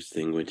really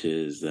interesting, which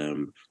is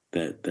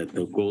that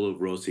the goal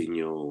of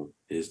Rossignol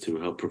is to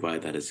help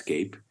provide that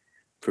escape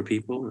for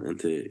people and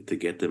to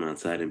get them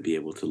outside and be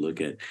able to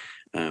look at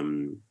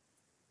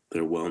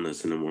their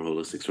wellness in a more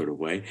holistic sort of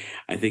way.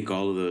 I think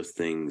all of those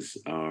things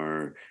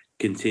are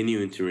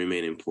continuing to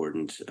remain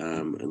important,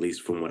 at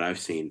least from what I've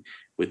seen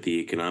with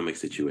the economic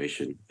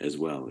situation as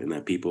well, and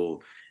that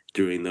people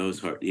during those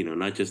hard,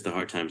 not just the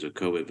hard times of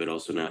COVID, but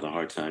also now the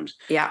hard times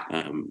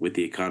with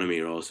the economy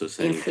are also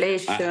saying,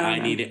 inflation. I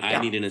need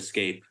an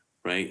escape,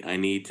 right? I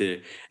need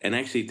to, and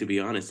actually, to be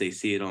honest, they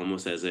see it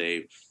almost as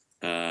a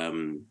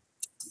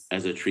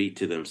treat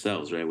to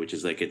themselves, right? Which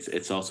is like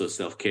it's also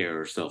self-care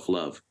or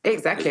self-love,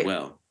 exactly, as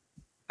well.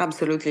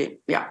 Absolutely,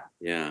 yeah.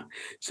 Yeah.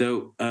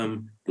 So,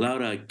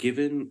 Laura,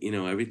 given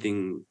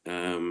everything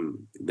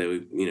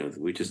that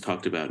we just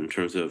talked about in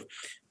terms of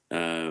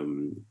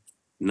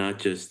not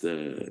just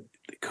the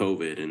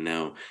COVID and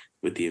now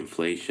with the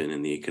inflation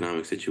and the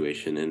economic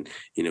situation, and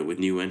with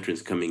new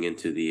entrants coming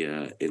into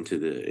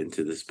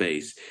the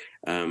space,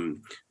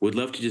 would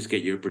love to just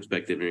get your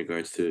perspective in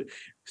regards to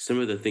some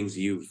of the things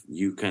you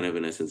kind of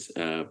in essence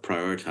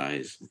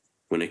prioritize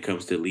when it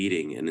comes to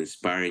leading and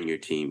inspiring your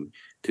team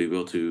to be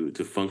able to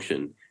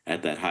function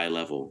at that high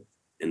level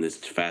in this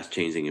fast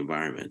changing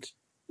environment.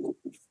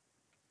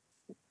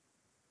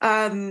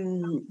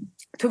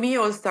 To me, it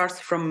all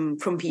starts from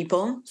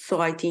people.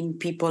 So I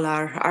think people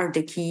are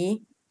the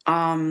key.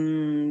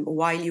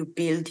 While you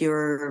build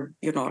your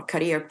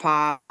career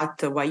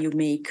path, while you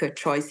make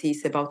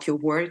choices about your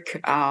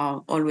work,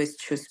 always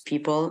choose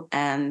people,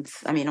 and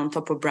on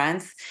top of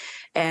brands.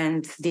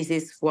 And this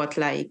is what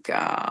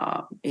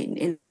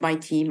in my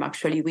team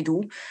actually we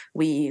do.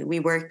 We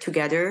work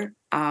together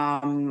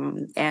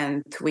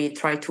and we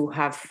try to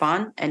have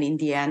fun. And in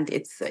the end,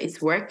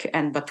 it's work,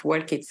 but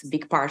work it's a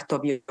big part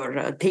of your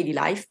daily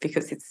life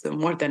because it's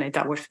more than 8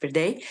 hours per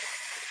day.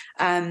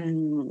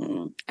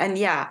 And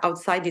yeah,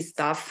 outside this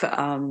stuff,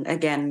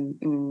 again,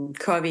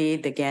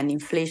 COVID, again,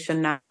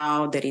 inflation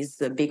now, there is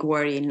a big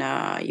war in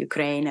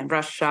Ukraine and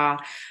Russia.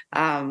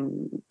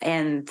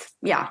 And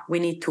yeah, we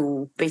need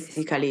to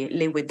basically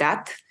live with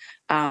that.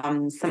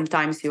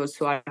 Sometimes you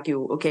also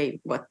argue, okay,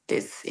 what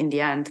is in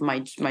the end my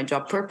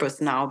job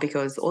purpose now,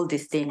 because all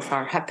these things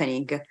are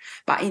happening.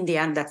 But in the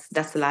end,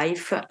 that's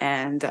life.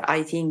 And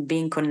I think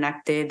being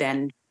connected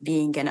and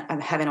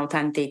have an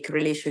authentic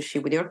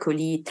relationship with your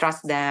colleague,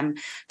 trust them,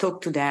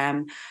 talk to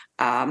them,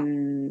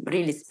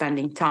 really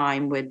spending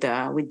time with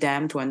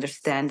them to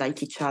understand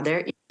like each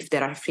other. If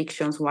there are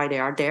frictions, why they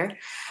are there.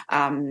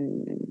 I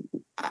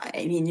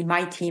mean, in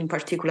my team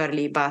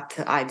particularly, but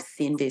I've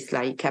seen this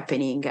like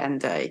happening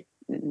and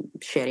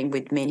sharing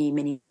with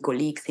many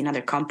colleagues in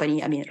other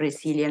companies. I mean,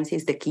 resilience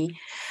is the key.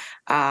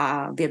 We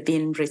have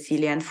been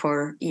resilient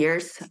for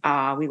years.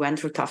 We went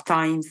through tough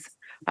times.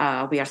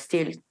 We are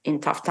still in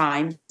tough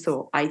times.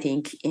 So I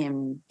think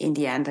in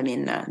the end, I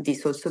mean,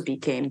 this also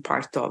became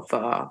part of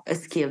a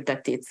skill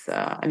that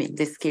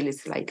this skill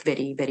is like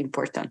very, very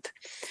important.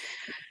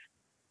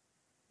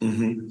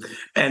 Mm-hmm.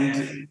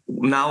 And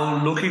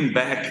now looking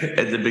back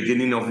at the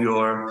beginning of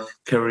your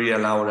career,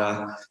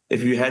 Laura,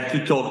 if you had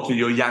to talk to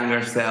your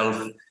younger self,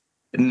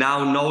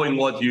 now knowing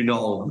what you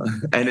know,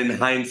 and in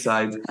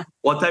hindsight,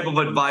 what type of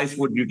advice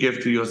would you give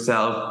to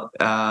yourself?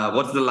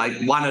 What's the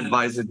one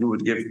advice that you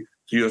would give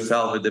to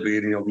yourself at the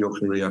beginning of your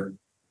career?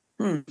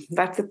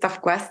 That's a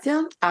tough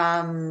question.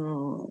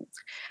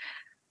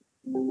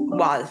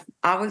 Well,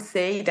 I would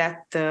say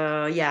that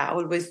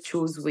always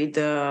choose with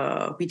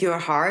your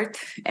heart,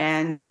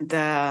 and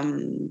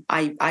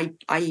I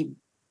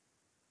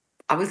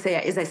would say,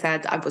 as I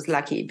said, I was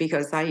lucky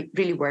because I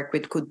really work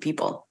with good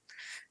people.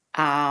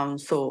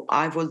 So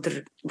I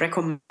would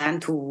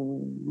recommend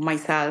to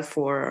myself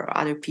or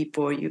other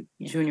people,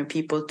 junior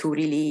people, to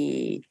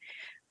really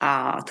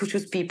to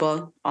choose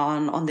people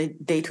on the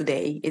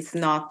day-to-day. It's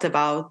not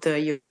about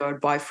your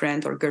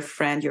boyfriend or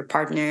girlfriend, your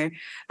partner,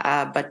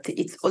 but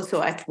it's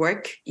also at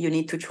work. You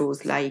need to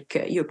choose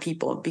your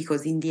people,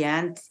 because in the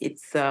end,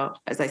 it's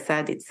as I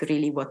said, it's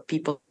really what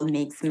people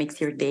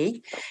makes your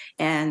day.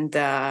 And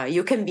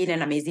you can be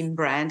an amazing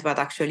brand, but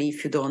actually,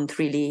 if you don't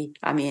really,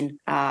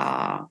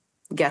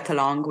 get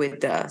along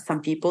with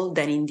some people,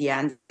 then in the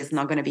end, it's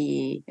not gonna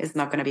be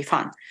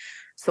fun.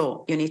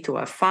 So you need to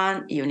have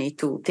fun. You need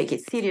to take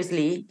it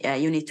seriously.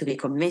 You need to be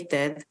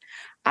committed.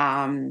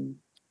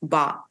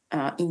 But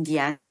in the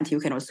end, you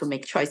can also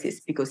make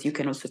choices, because you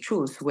can also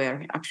choose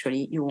where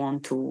actually you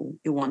want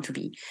to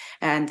be,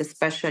 and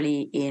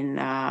especially in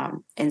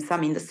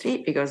some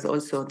industry, because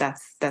also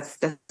that's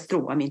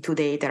true. I mean,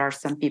 today there are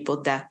some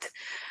people that.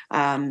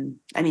 The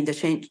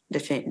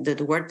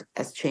world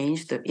has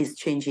changed, is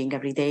changing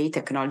every day.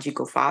 Technology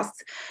go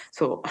fast.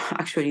 So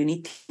actually you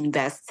need to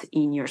invest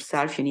in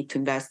yourself. You need to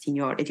invest in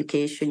your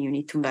education. You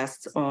need to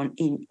invest on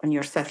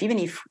yourself, even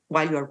if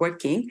while you are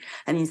working.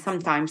 I mean,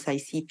 sometimes I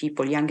see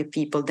people, younger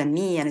people than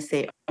me, and I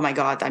say, oh my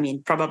God, I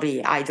mean,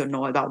 probably I don't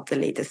know about the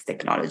latest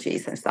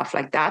technologies and stuff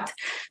like that,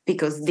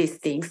 because these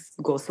things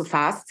go so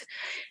fast.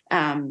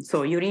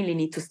 So you really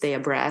need to stay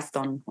abreast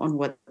on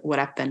what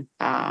happened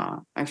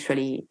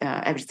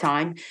every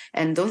time,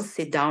 and don't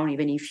sit down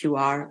even if you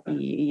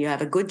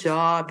have a good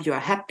job, you are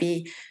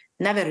happy.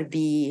 Never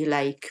be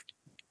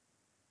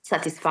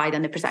satisfied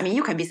 100%. I mean,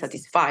 you can be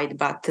satisfied,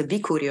 but be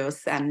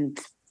curious and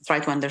try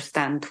to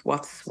understand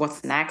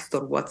what's next,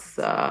 or what's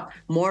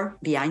more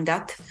behind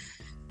that.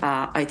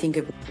 I think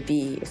it would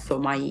be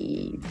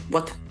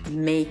what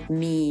made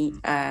me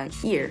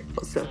here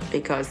also,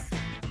 because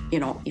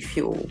if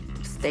you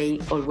stay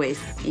always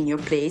in your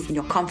place, in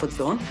your comfort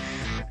zone,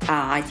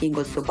 I think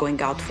also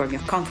going out from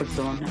your comfort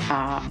zone,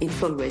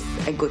 it's always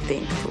a good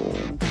thing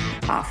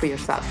for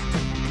yourself.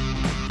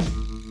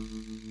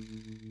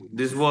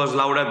 This was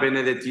Laura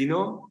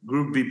Benedettino,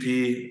 Group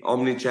VP,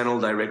 Omnichannel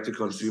Direct to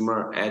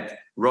Consumer at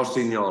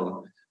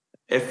Rossignol.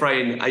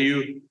 Efrain, are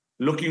you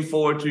looking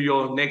forward to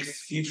your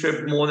next ski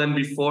trip more than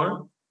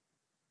before?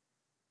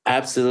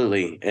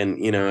 Absolutely.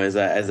 And,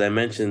 as I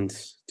mentioned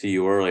to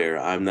you earlier,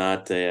 I'm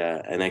not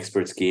an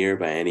expert skier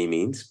by any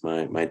means.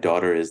 My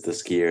daughter is the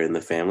skier in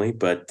the family,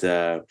 but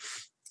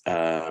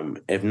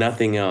if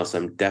nothing else,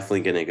 I'm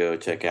definitely going to go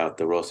check out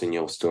the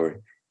Rossignol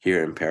store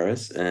here in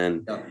Paris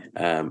and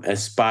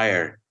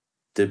aspire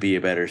to be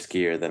a better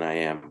skier than I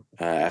am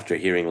after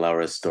hearing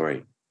Laura's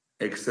story.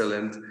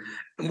 Excellent.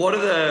 What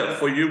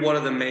are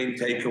the main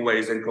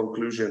takeaways and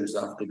conclusions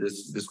after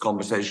this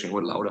conversation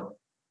with Laura?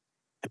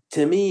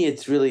 To me,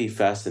 it's really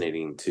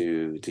fascinating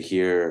to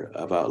hear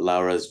about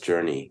Laura's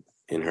journey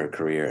in her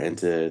career, and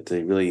to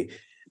really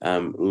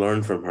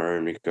learn from her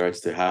in regards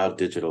to how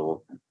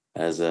digital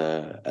as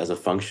a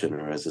function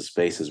or as a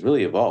space has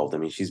really evolved. I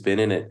mean, she's been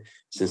in it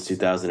since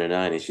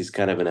 2009, and she's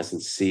kind of in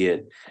essence see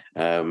it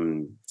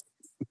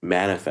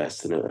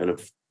manifest in a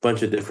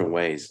bunch of different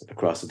ways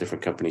across the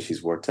different companies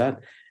she's worked at,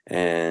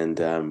 and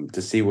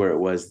to see where it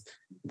was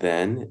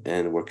then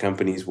and where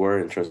companies were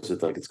in terms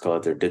of, like, let's call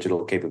it their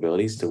digital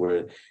capabilities, to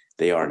where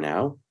they are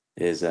now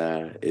is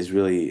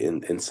really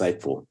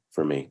insightful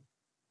for me.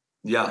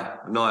 Yeah,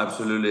 no,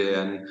 absolutely.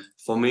 And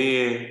for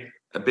me,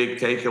 a big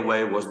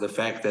takeaway was the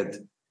fact that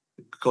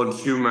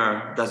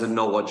consumer doesn't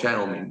know what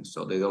channel means.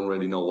 So they don't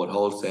really know what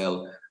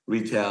wholesale,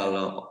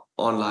 retail,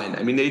 online.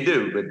 I mean, they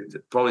do, but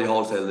probably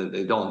wholesale,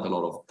 they don't a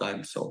lot of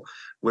times. So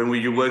when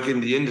you work in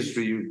the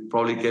industry, you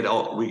probably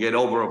we get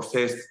over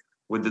obsessed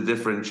with the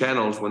different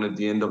channels, when at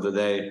the end of the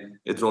day,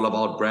 it's all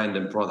about brand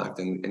and product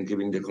and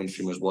giving the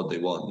consumers what they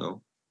want,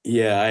 no?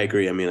 Yeah, I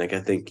agree. I mean, like, I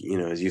think,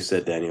 as you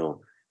said,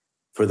 Daniel,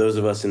 for those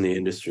of us in the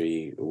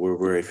industry, we're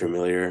very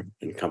familiar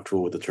and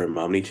comfortable with the term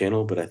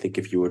omnichannel. But I think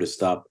if you were to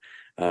stop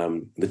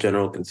the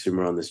general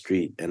consumer on the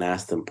street and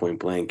ask them point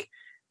blank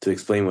to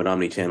explain what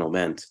omnichannel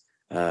meant,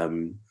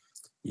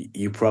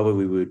 you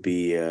probably would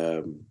be,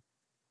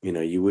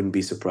 you wouldn't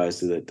be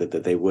surprised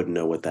that they wouldn't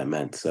know what that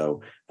meant.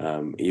 So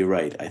you're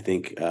right. I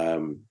think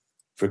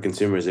for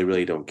consumers, they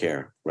really don't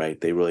care, right?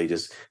 They really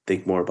just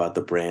think more about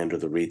the brand or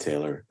the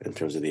retailer in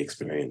terms of the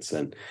experience.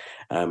 And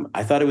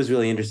I thought it was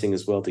really interesting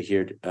as well to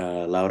hear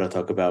Laura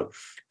talk about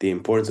the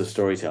importance of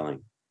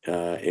storytelling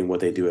in what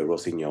they do at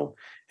Rossignol,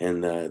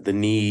 and the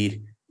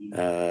need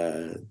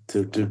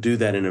to do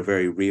that in a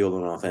very real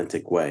and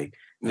authentic way.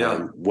 Yeah.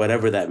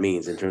 Whatever that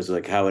means in terms of,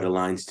 like, how it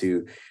aligns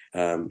to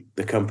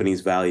the company's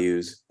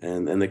values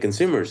and the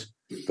consumers'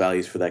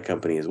 values for that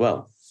company as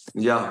well.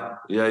 Yeah.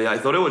 I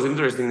thought it was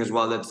interesting as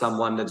well that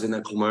someone that's in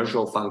a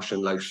commercial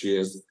function like she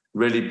is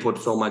really put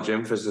so much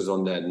emphasis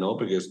on that, no?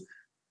 Because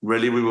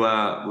really we were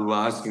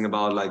asking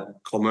about, like,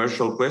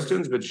 commercial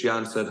questions, but she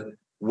answered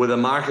with a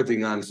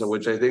marketing answer,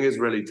 which I think is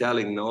really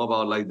telling, no,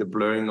 about, like, the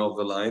blurring of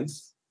the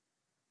lines.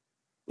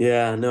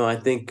 Yeah, no, I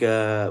think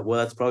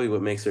that's probably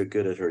what makes her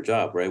good at her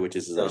job, right? Which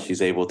is that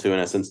she's able to, in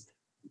essence,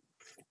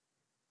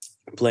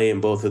 play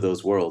in both of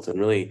those worlds. And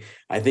really,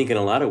 I think in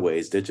a lot of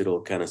ways, digital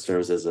kind of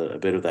serves as a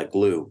bit of that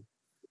glue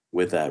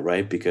with that,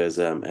 right? Because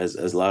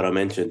as Laura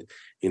mentioned,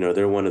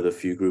 they're one of the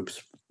few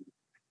groups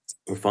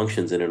or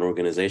functions in an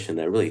organization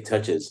that really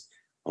touches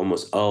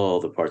almost all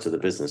the parts of the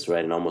business,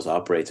 right? And almost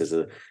operates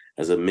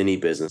as a mini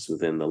business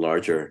within the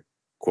larger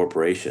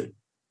corporation.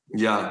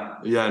 Yeah,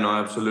 no,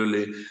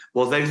 absolutely.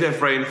 Well, thanks,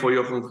 Efrain, for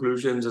your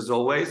conclusions as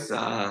always.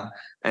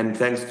 And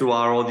thanks to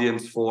our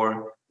audience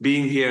for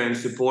being here and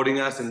supporting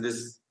us in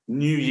this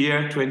new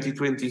year,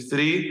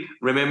 2023.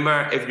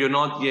 Remember, if you're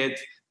not yet,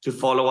 to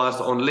follow us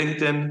on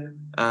LinkedIn.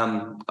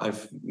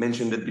 I've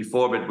mentioned it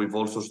before, but we've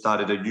also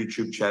started a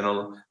YouTube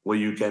channel where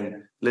you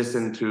can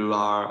listen to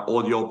our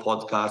audio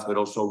podcast, but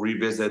also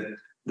revisit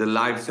the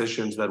live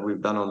sessions that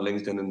we've done on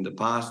LinkedIn in the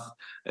past,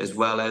 as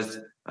well as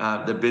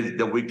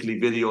the weekly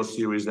video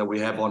series that we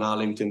have on our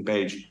LinkedIn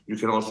page. You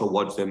can also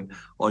watch them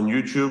on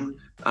YouTube.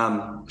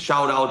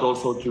 Shout out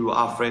also to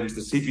our friends,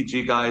 the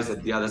CPG guys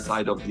at the other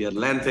side of the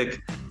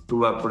Atlantic,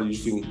 who are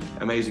producing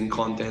amazing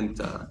content.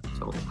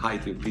 So hi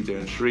to Peter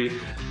and Sri.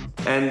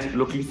 And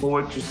looking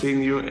forward to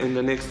seeing you in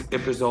the next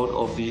episode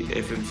of the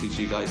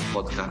FMCG Guys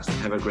podcast.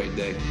 Have a great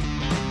day.